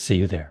 See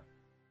you there.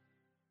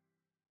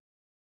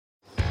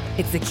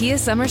 It's the Kia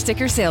Summer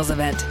Sticker Sales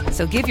Event,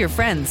 so give your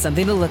friends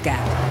something to look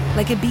at,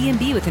 like a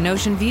B&B with an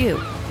ocean view,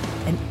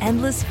 an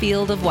endless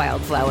field of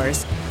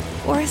wildflowers,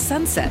 or a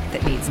sunset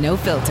that needs no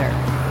filter.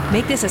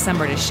 Make this a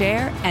summer to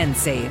share and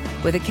save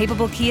with a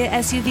capable Kia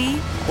SUV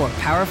or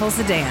powerful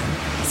sedan.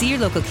 See your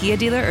local Kia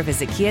dealer or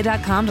visit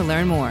kia.com to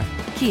learn more.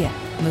 Kia,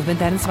 movement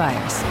that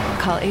inspires.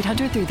 Call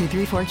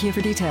 800-3334-KIA for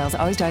details.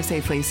 Always drive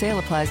safely. Sale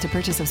applies to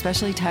purchase of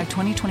specially tagged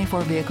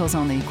 2024 vehicles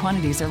only.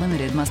 Quantities are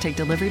limited. Must take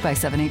delivery by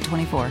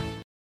 7/8/24.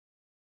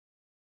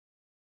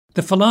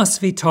 The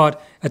philosophy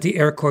taught at the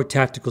Air Corps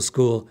Tactical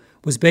School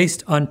was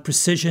based on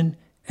precision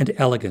and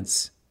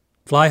elegance.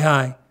 Fly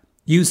high,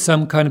 use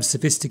some kind of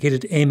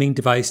sophisticated aiming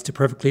device to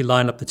perfectly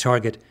line up the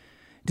target,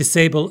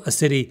 disable a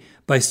city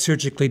by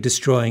surgically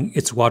destroying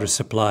its water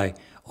supply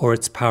or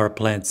its power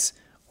plants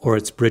or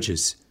its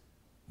bridges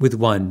with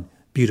one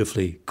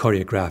beautifully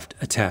choreographed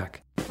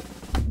attack.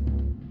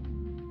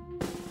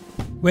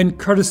 When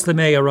Curtis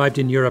LeMay arrived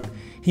in Europe,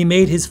 he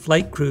made his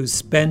flight crews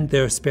spend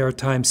their spare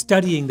time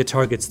studying the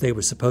targets they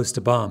were supposed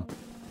to bomb.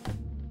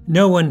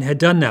 No one had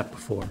done that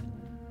before.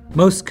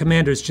 Most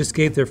commanders just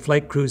gave their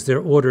flight crews their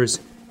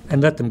orders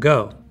and let them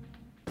go.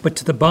 But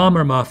to the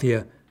bomber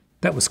mafia,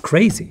 that was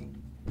crazy.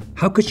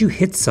 How could you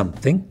hit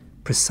something,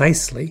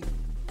 precisely,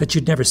 that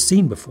you'd never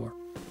seen before?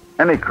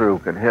 Any crew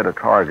could hit a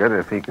target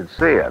if he could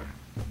see it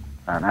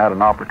and had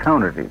an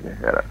opportunity to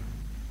hit it.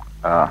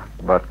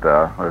 But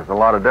there's a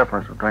lot of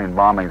difference between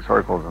bombing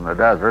circles in the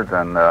desert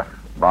and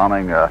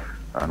bombing a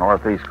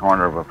northeast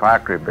corner of a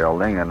factory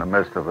building in the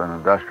midst of an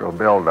industrial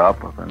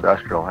buildup with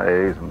industrial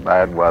haze and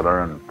bad weather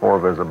and poor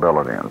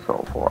visibility and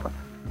so forth.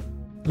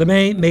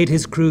 LeMay made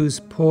his crews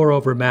pore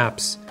over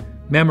maps,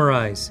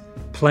 memorize,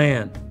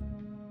 plan.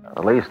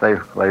 At least they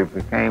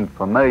became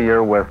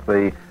familiar with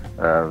the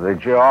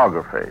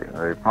geography,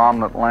 the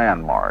prominent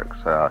landmarks,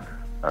 so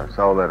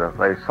that if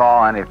they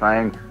saw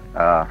anything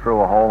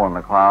through a hole in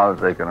the clouds,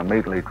 they could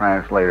immediately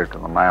translate it to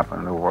the map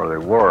and knew where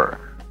they were.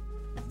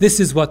 This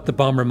is what the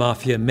bomber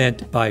mafia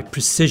meant by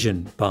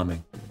precision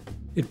bombing.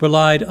 It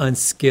relied on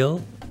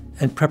skill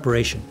and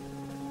preparation.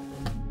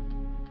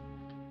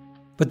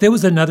 But there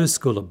was another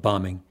school of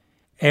bombing,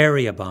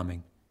 area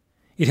bombing.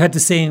 It had the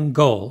same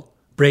goal,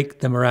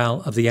 break the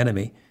morale of the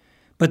enemy,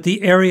 but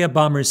the area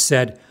bombers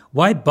said,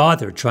 why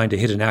bother trying to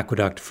hit an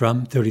aqueduct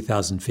from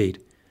 30,000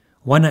 feet?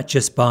 Why not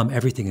just bomb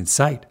everything in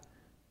sight?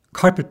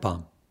 Carpet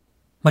bomb.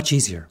 Much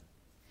easier.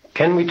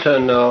 Can we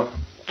turn now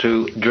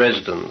to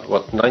Dresden?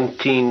 What,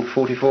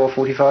 1944,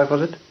 45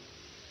 was it?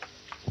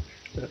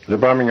 The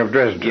bombing of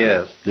Dresden?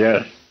 Yes.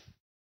 Yes.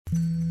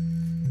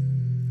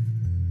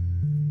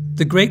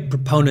 The great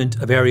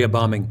proponent of area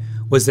bombing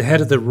was the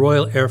head of the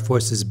Royal Air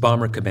Force's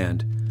Bomber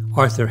Command,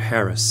 Arthur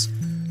Harris,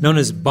 known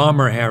as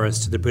Bomber Harris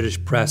to the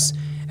British press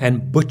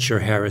and Butcher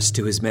Harris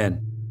to his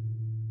men.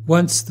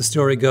 Once, the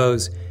story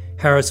goes,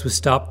 Harris was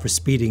stopped for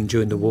speeding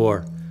during the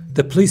war.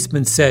 The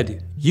policeman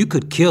said, "You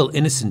could kill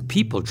innocent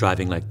people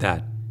driving like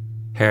that."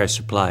 Harris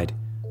replied,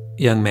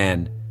 "Young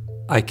man,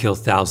 I kill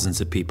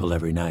thousands of people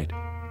every night."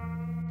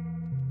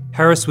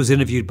 Harris was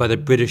interviewed by the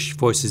British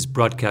Forces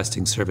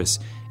Broadcasting Service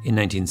in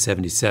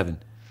 1977.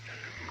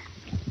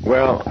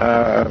 Well,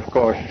 of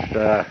course,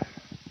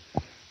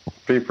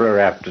 people are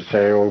apt to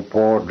say, oh,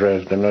 poor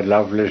Dresden, a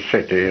lovely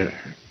city,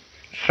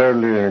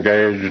 solely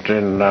engaged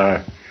in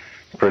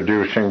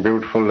producing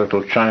beautiful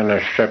little China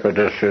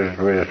shepherdesses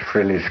with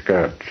frilly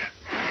skirts.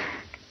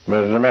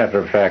 But as a matter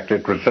of fact,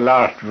 it was the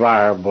last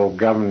viable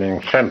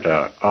governing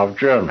center of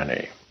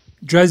Germany.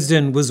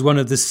 Dresden was one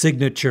of the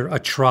signature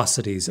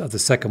atrocities of the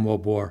Second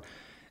World War,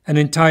 an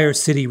entire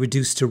city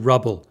reduced to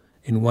rubble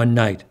in one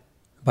night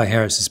by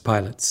Harris's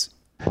pilots.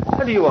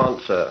 How do you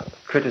answer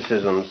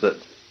criticisms that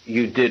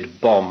you did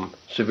bomb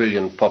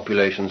civilian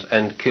populations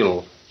and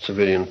kill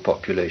civilian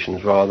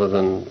populations rather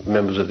than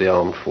members of the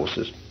armed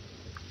forces?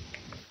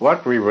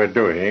 What we were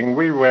doing,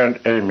 we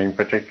weren't aiming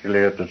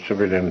particularly at the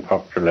civilian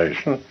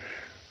population.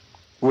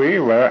 We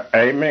were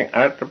aiming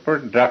at the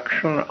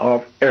production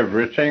of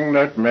everything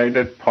that made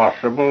it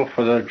possible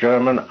for the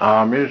German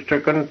armies to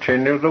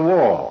continue the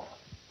war.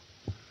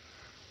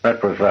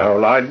 That was the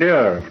whole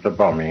idea of the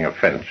bombing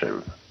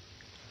offensive,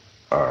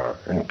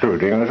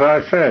 including, as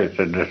I say,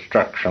 the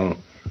destruction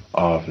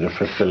of the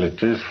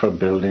facilities for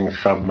building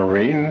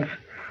submarines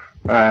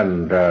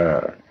and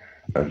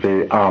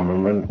the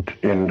armament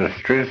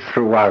industries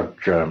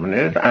throughout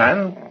Germany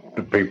and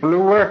the people who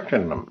worked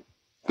in them.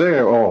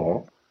 They're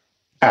all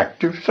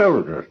active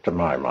soldiers, to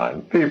my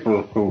mind.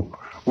 People who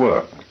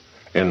work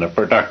in the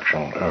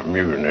production of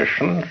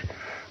munitions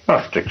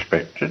must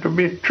expect to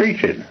be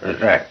treated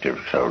as active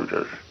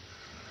soldiers.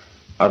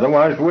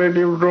 Otherwise, where do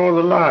you draw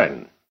the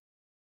line?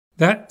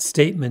 That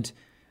statement,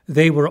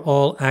 "they were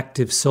all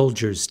active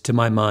soldiers," to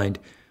my mind,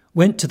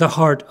 went to the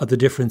heart of the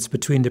difference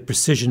between the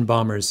precision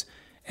bombers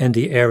and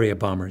the area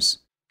bombers.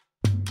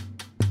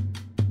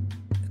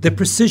 The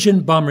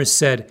precision bombers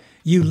said,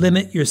 you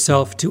limit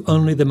yourself to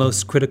only the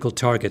most critical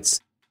targets,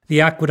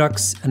 the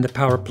aqueducts and the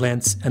power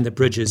plants and the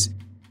bridges,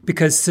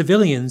 because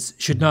civilians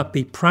should not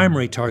be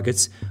primary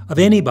targets of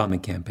any bombing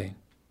campaign.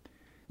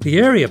 The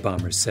area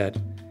bombers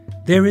said,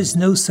 there is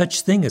no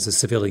such thing as a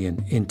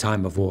civilian in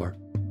time of war,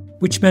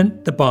 which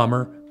meant the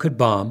bomber could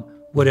bomb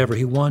whatever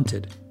he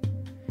wanted.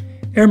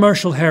 Air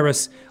Marshal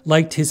Harris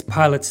liked his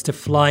pilots to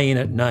fly in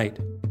at night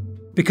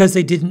because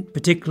they didn't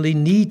particularly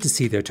need to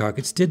see their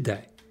targets, did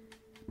they?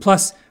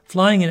 Plus,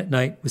 flying in at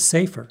night was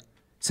safer,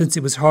 since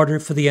it was harder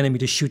for the enemy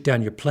to shoot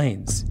down your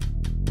planes.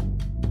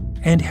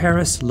 And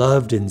Harris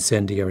loved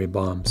incendiary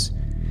bombs.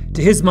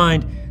 To his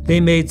mind,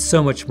 they made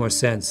so much more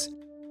sense.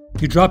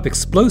 You drop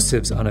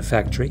explosives on a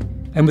factory,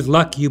 and with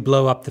luck you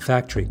blow up the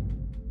factory.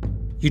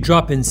 You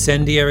drop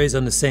incendiaries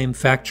on the same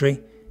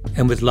factory,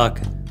 and with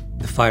luck,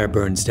 the fire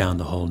burns down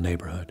the whole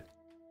neighborhood.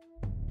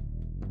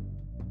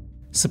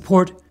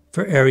 Support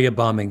for area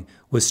bombing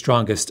was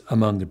strongest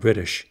among the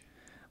British,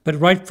 but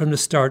right from the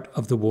start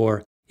of the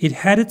war, it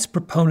had its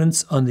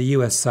proponents on the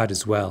US side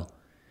as well.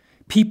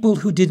 People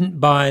who didn't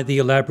buy the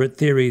elaborate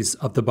theories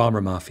of the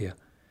bomber mafia,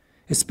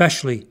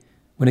 especially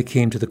when it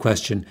came to the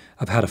question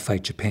of how to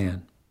fight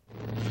Japan.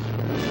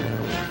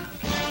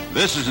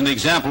 This is an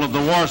example of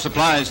the war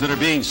supplies that are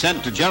being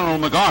sent to General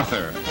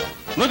MacArthur.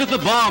 Look at the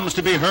bombs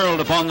to be hurled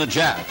upon the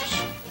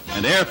Japs,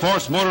 and Air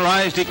Force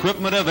motorized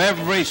equipment of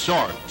every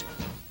sort.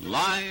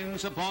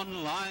 Lines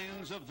upon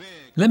lines of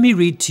vehicles. Let me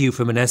read to you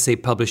from an essay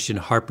published in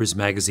Harper's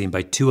Magazine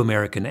by two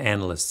American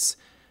analysts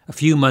a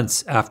few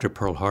months after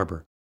Pearl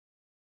Harbor.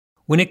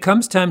 When it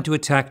comes time to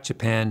attack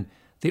Japan,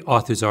 the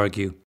authors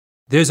argue,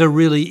 there's a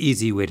really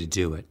easy way to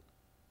do it.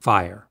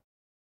 Fire.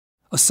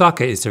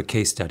 Osaka is their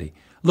case study.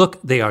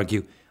 Look, they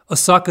argue,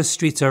 Osaka's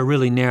streets are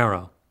really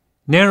narrow.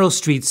 Narrow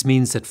streets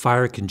means that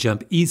fire can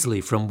jump easily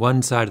from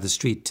one side of the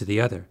street to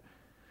the other.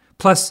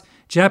 Plus,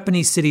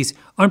 Japanese cities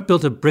aren't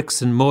built of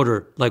bricks and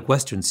mortar like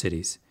Western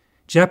cities.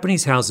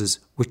 Japanese houses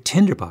were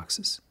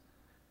tinderboxes.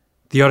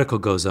 The article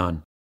goes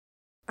on.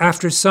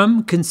 After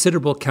some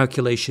considerable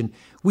calculation,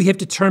 we have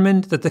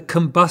determined that the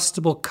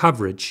combustible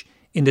coverage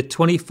in the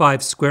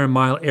 25 square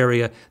mile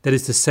area that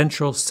is the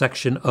central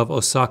section of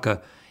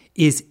Osaka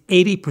is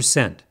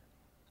 80%,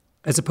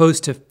 as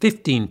opposed to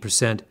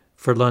 15%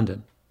 for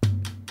London.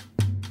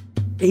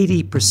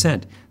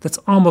 80%, that's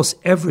almost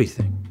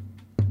everything.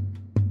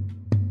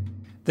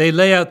 They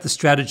lay out the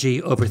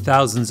strategy over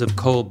thousands of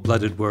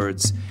cold-blooded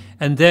words,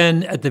 and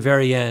then at the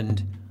very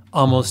end,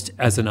 almost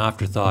as an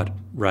afterthought,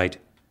 write,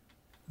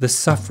 the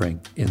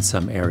suffering in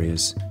some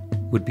areas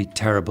would be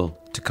terrible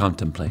to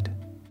contemplate.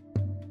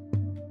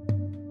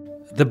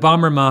 The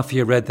bomber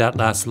mafia read that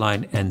last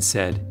line and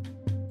said,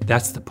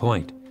 that's the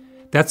point.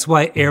 That's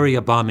why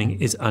area bombing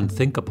is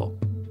unthinkable.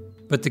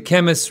 But the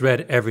chemists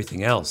read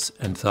everything else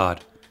and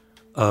thought,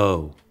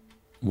 oh,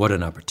 what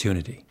an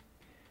opportunity.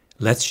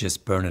 Let's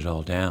just burn it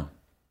all down.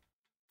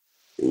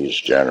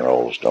 These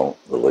generals don't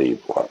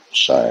believe what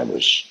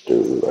scientists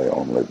do. They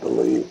only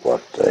believe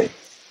what they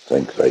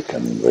think they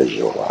can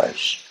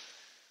visualize.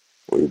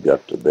 We've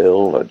got to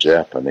build a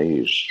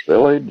Japanese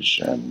village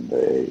and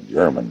a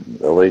German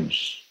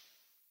village.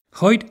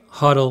 Hoyt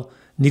Hoddle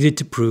needed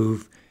to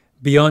prove,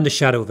 beyond a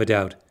shadow of a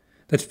doubt,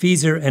 that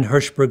Fieser and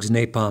Hirschberg's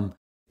napalm,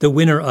 the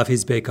winner of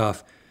his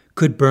bake-off,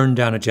 could burn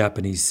down a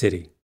Japanese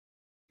city.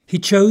 He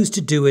chose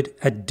to do it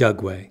at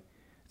Dugway,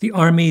 the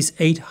Army's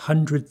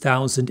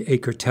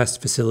 800,000-acre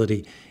test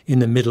facility in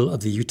the middle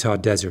of the Utah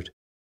desert.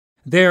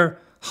 There,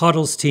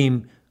 Hoddle's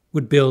team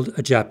would build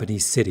a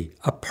Japanese city,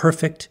 a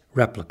perfect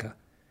replica,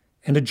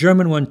 and a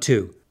German one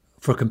too,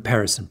 for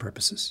comparison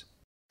purposes.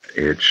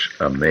 It's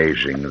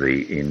amazing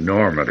the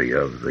enormity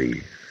of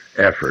the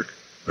effort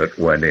that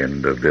went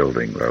into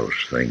building those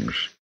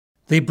things.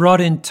 They brought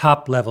in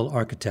top-level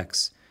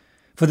architects.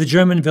 For the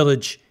German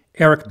village,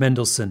 Erich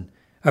Mendelsohn,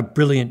 a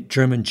brilliant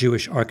German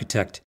Jewish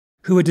architect,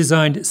 who had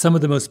designed some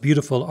of the most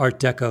beautiful Art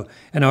Deco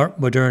and Art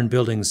Moderne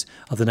buildings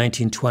of the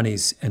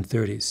 1920s and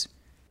 30s.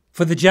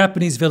 For the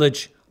Japanese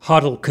village,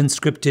 Hoddle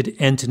conscripted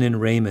Antonin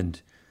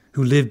Raymond,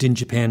 who lived in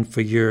Japan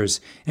for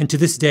years and to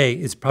this day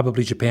is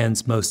probably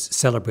Japan's most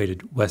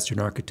celebrated Western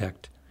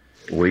architect.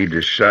 We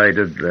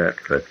decided that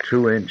the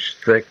 2-inch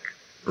thick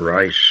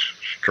rice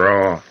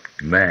straw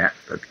mat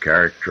that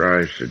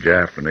characterized the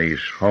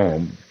Japanese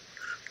home,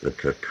 the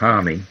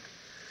tatami,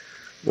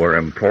 were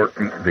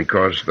important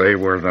because they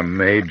were the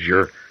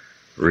major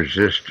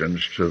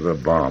resistance to the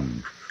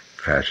bomb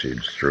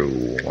passage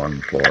through one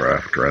floor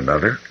after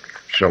another.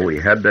 So we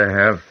had to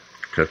have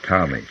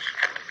tatamis.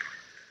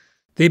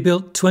 They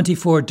built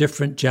 24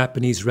 different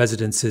Japanese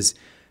residences,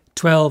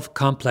 12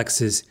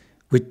 complexes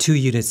with 2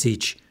 units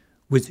each,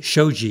 with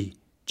shoji,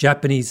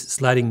 Japanese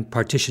sliding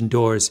partition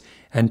doors,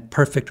 and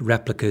perfect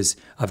replicas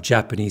of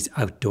Japanese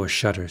outdoor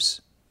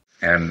shutters.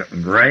 And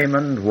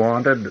Raymond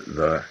wanted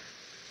the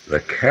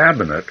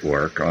cabinet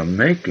work on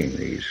making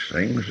these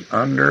things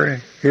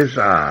under his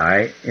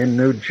eye in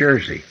New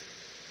Jersey.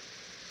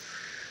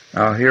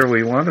 Now here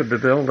we wanted to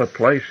build a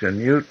place in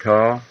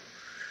Utah.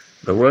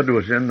 The wood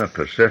was in the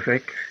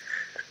Pacific.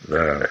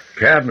 The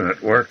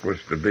cabinet work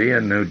was to be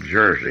in New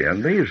Jersey,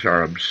 and these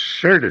are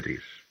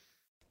absurdities.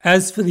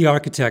 As for the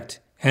architect,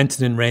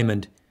 Antonin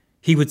Raymond,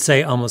 he would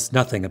say almost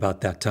nothing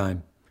about that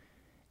time.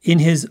 In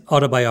his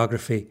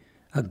autobiography,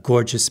 a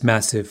gorgeous,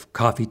 massive,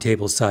 coffee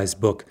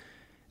table-sized book,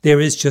 There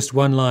is just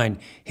one line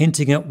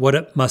hinting at what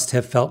it must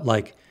have felt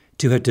like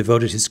to have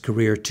devoted his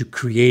career to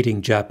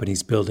creating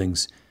Japanese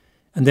buildings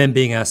and then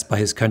being asked by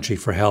his country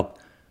for help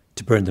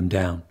to burn them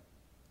down.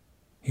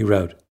 He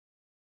wrote,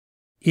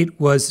 "It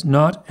was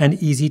not an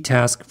easy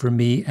task for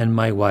me and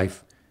my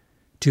wife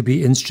to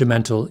be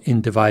instrumental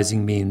in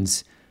devising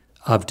means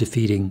of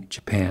defeating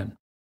Japan."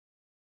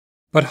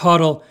 But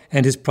Hoddle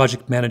and his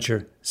project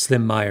manager,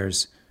 Slim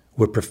Myers,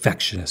 were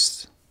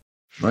perfectionists.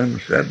 Slim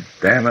said,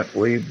 "Damn it,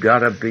 we've got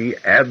to be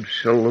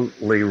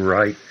absolutely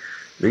right.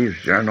 These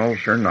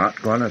generals are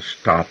not going to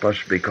stop us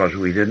because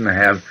we didn't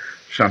have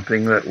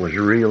something that was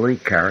really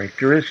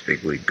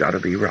characteristic. We've got to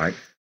be right."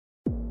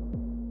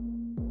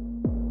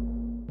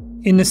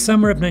 In the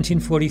summer of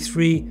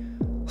 1943,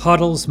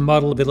 Hoddle's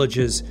model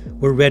villages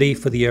were ready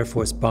for the Air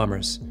Force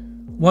bombers.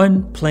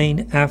 One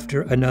plane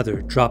after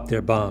another dropped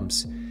their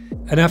bombs,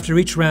 and after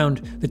each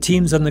round, the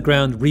teams on the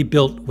ground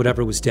rebuilt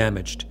whatever was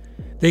damaged.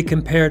 They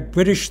compared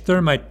British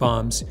thermite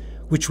bombs,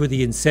 which were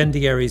the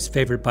incendiaries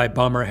favored by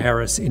Bomber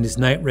Harris in his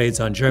night raids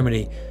on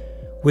Germany,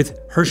 with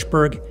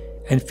Hirschberg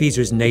and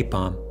Fieser's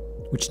napalm,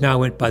 which now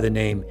went by the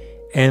name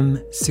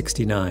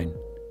M69.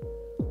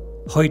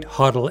 Hoyt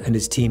Hoddle and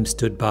his team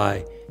stood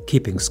by,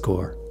 keeping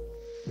score.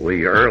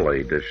 We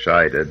early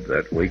decided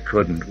that we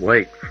couldn't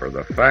wait for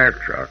the fire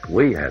truck.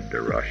 We had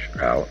to rush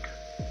out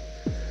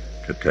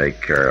to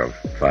take care of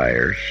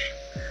fires.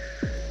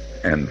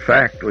 In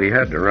fact, we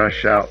had to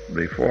rush out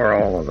before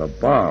all of the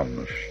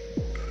bombs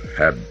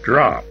had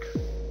dropped.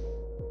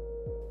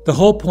 The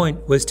whole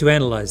point was to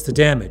analyze the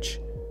damage.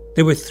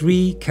 There were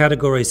 3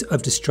 categories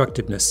of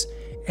destructiveness.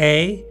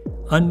 A,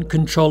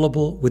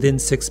 uncontrollable within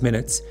 6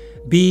 minutes.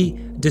 B,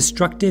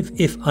 destructive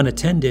if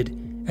unattended.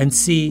 And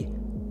C,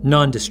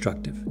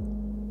 non-destructive.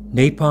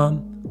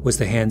 Napalm was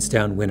the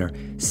hands-down winner.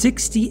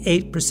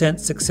 68%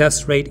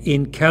 success rate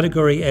in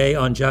Category A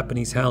on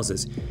Japanese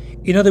houses.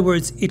 In other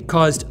words, it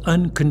caused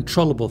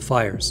uncontrollable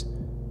fires.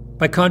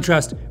 By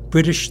contrast,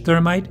 British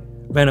thermite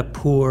ran a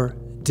poor,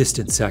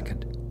 distant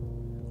second.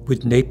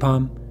 With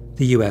napalm,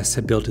 the U.S.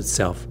 had built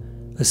itself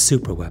a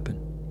superweapon.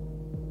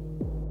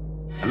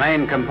 The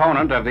main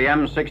component of the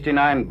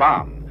M69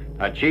 bomb,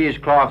 a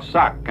cheesecloth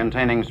sock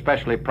containing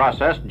specially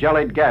processed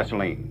jellied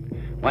gasoline.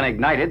 When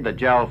ignited, the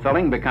gel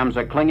filling becomes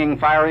a clinging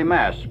fiery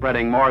mass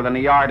spreading more than a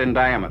yard in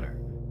diameter.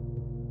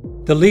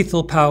 The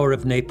lethal power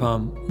of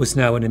napalm was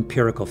now an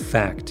empirical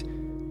fact,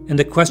 and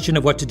the question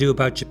of what to do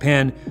about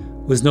Japan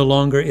was no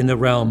longer in the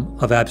realm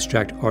of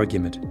abstract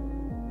argument,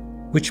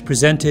 which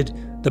presented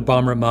the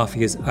bomber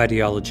mafia's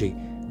ideology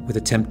with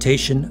a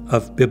temptation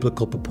of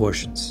biblical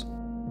proportions.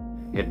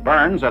 It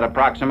burns at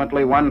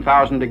approximately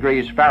 1,000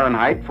 degrees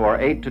Fahrenheit for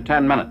 8 to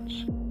 10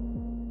 minutes.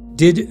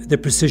 Did the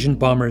precision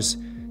bombers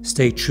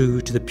stay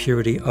true to the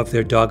purity of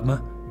their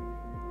dogma,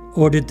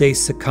 or did they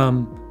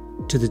succumb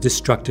to the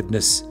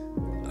destructiveness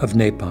of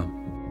napalm?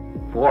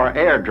 For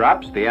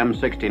airdrops, the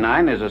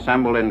M69 is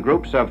assembled in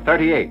groups of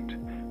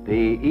 38.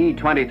 The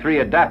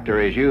E-23 adapter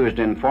is used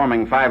in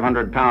forming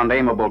 500-pound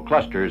aimable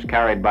clusters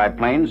carried by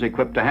planes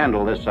equipped to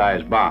handle this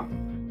size bomb.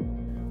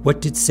 What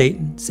did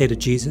Satan say to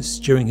Jesus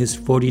during his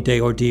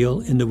 40-day ordeal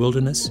in the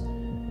wilderness?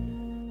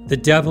 The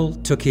devil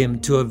took him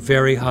to a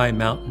very high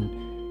mountain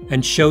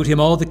and showed him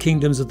all the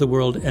kingdoms of the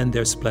world and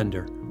their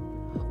splendor.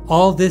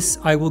 "All this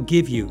I will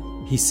give you,"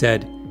 he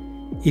said,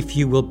 "if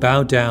you will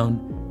bow down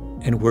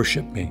and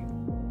worship me."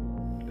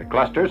 The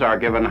clusters are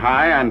given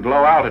high and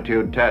low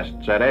altitude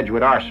tests at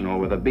Edgewood Arsenal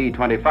with a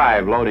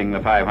B-25 loading the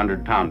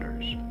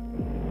 500-pounders.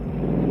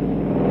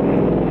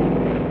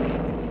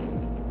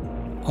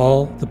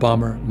 All the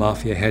bomber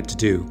mafia had to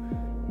do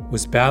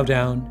was bow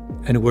down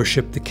and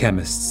worship the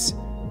chemists,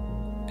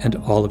 and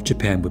all of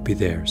Japan would be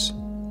theirs.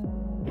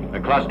 The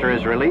cluster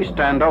is released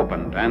and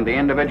opened, and the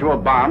individual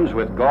bombs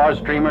with gauze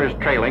streamers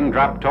trailing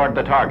drop toward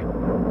the target.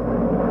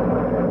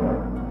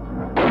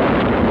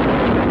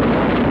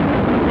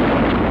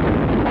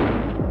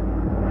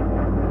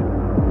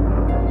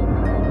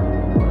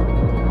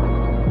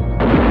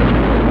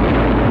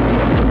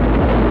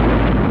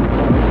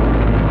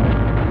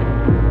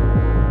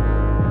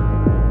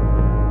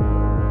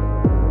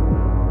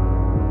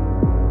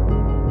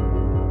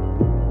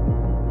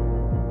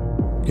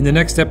 In the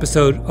next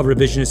episode of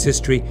Revisionist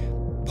History,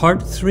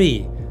 Part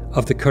 3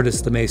 of the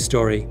Curtis LeMay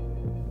story,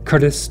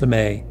 Curtis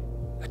LeMay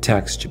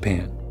Attacks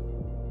Japan.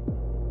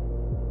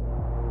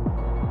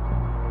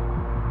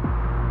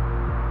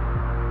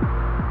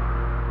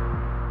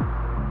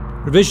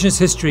 Revisionist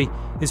History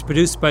is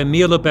produced by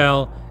Mia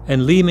Lobel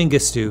and Lee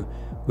Mengistu,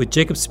 with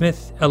Jacob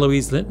Smith,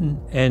 Eloise Linton,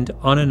 and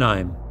Anna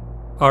Naim.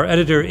 Our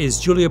editor is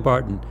Julia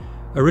Barton.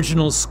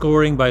 Original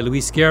scoring by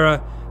Luis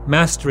Guerra,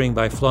 mastering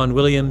by Flawn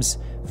Williams,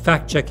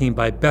 fact-checking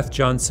by Beth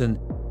Johnson.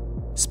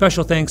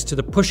 Special thanks to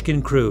the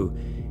Pushkin crew,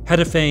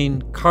 Hedda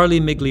Fain, Carly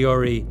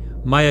Migliori,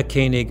 Maya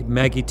Koenig,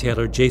 Maggie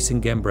Taylor,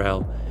 Jason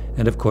Gambrell,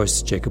 and of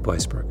course, Jacob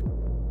Weisberg.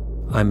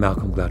 I'm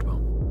Malcolm Gladwell.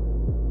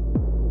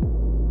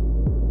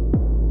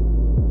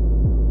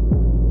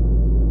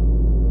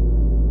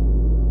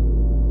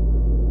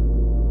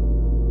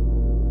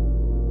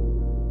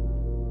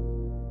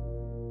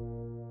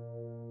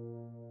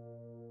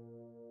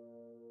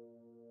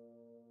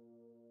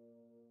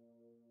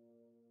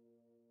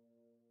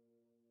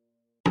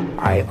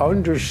 I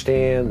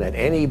understand that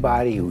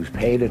anybody who's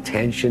paid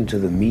attention to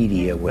the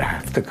media would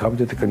have to come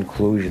to the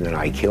conclusion that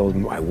I killed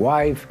my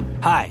wife.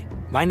 Hi,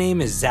 my name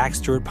is Zach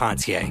Stewart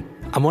Pontier.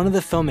 I'm one of the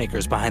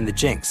filmmakers behind The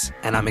Jinx,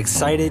 and I'm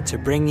excited to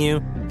bring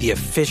you the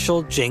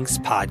official Jinx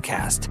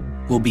podcast.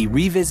 We'll be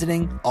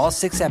revisiting all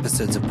 6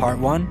 episodes of Part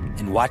 1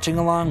 and watching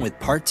along with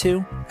Part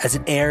 2 as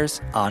it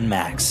airs on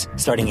Max,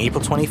 starting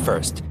April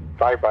 21st.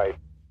 Bye-bye.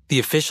 The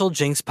official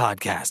Jinx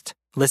podcast.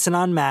 Listen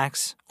on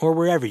Max or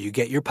wherever you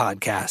get your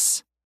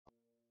podcasts.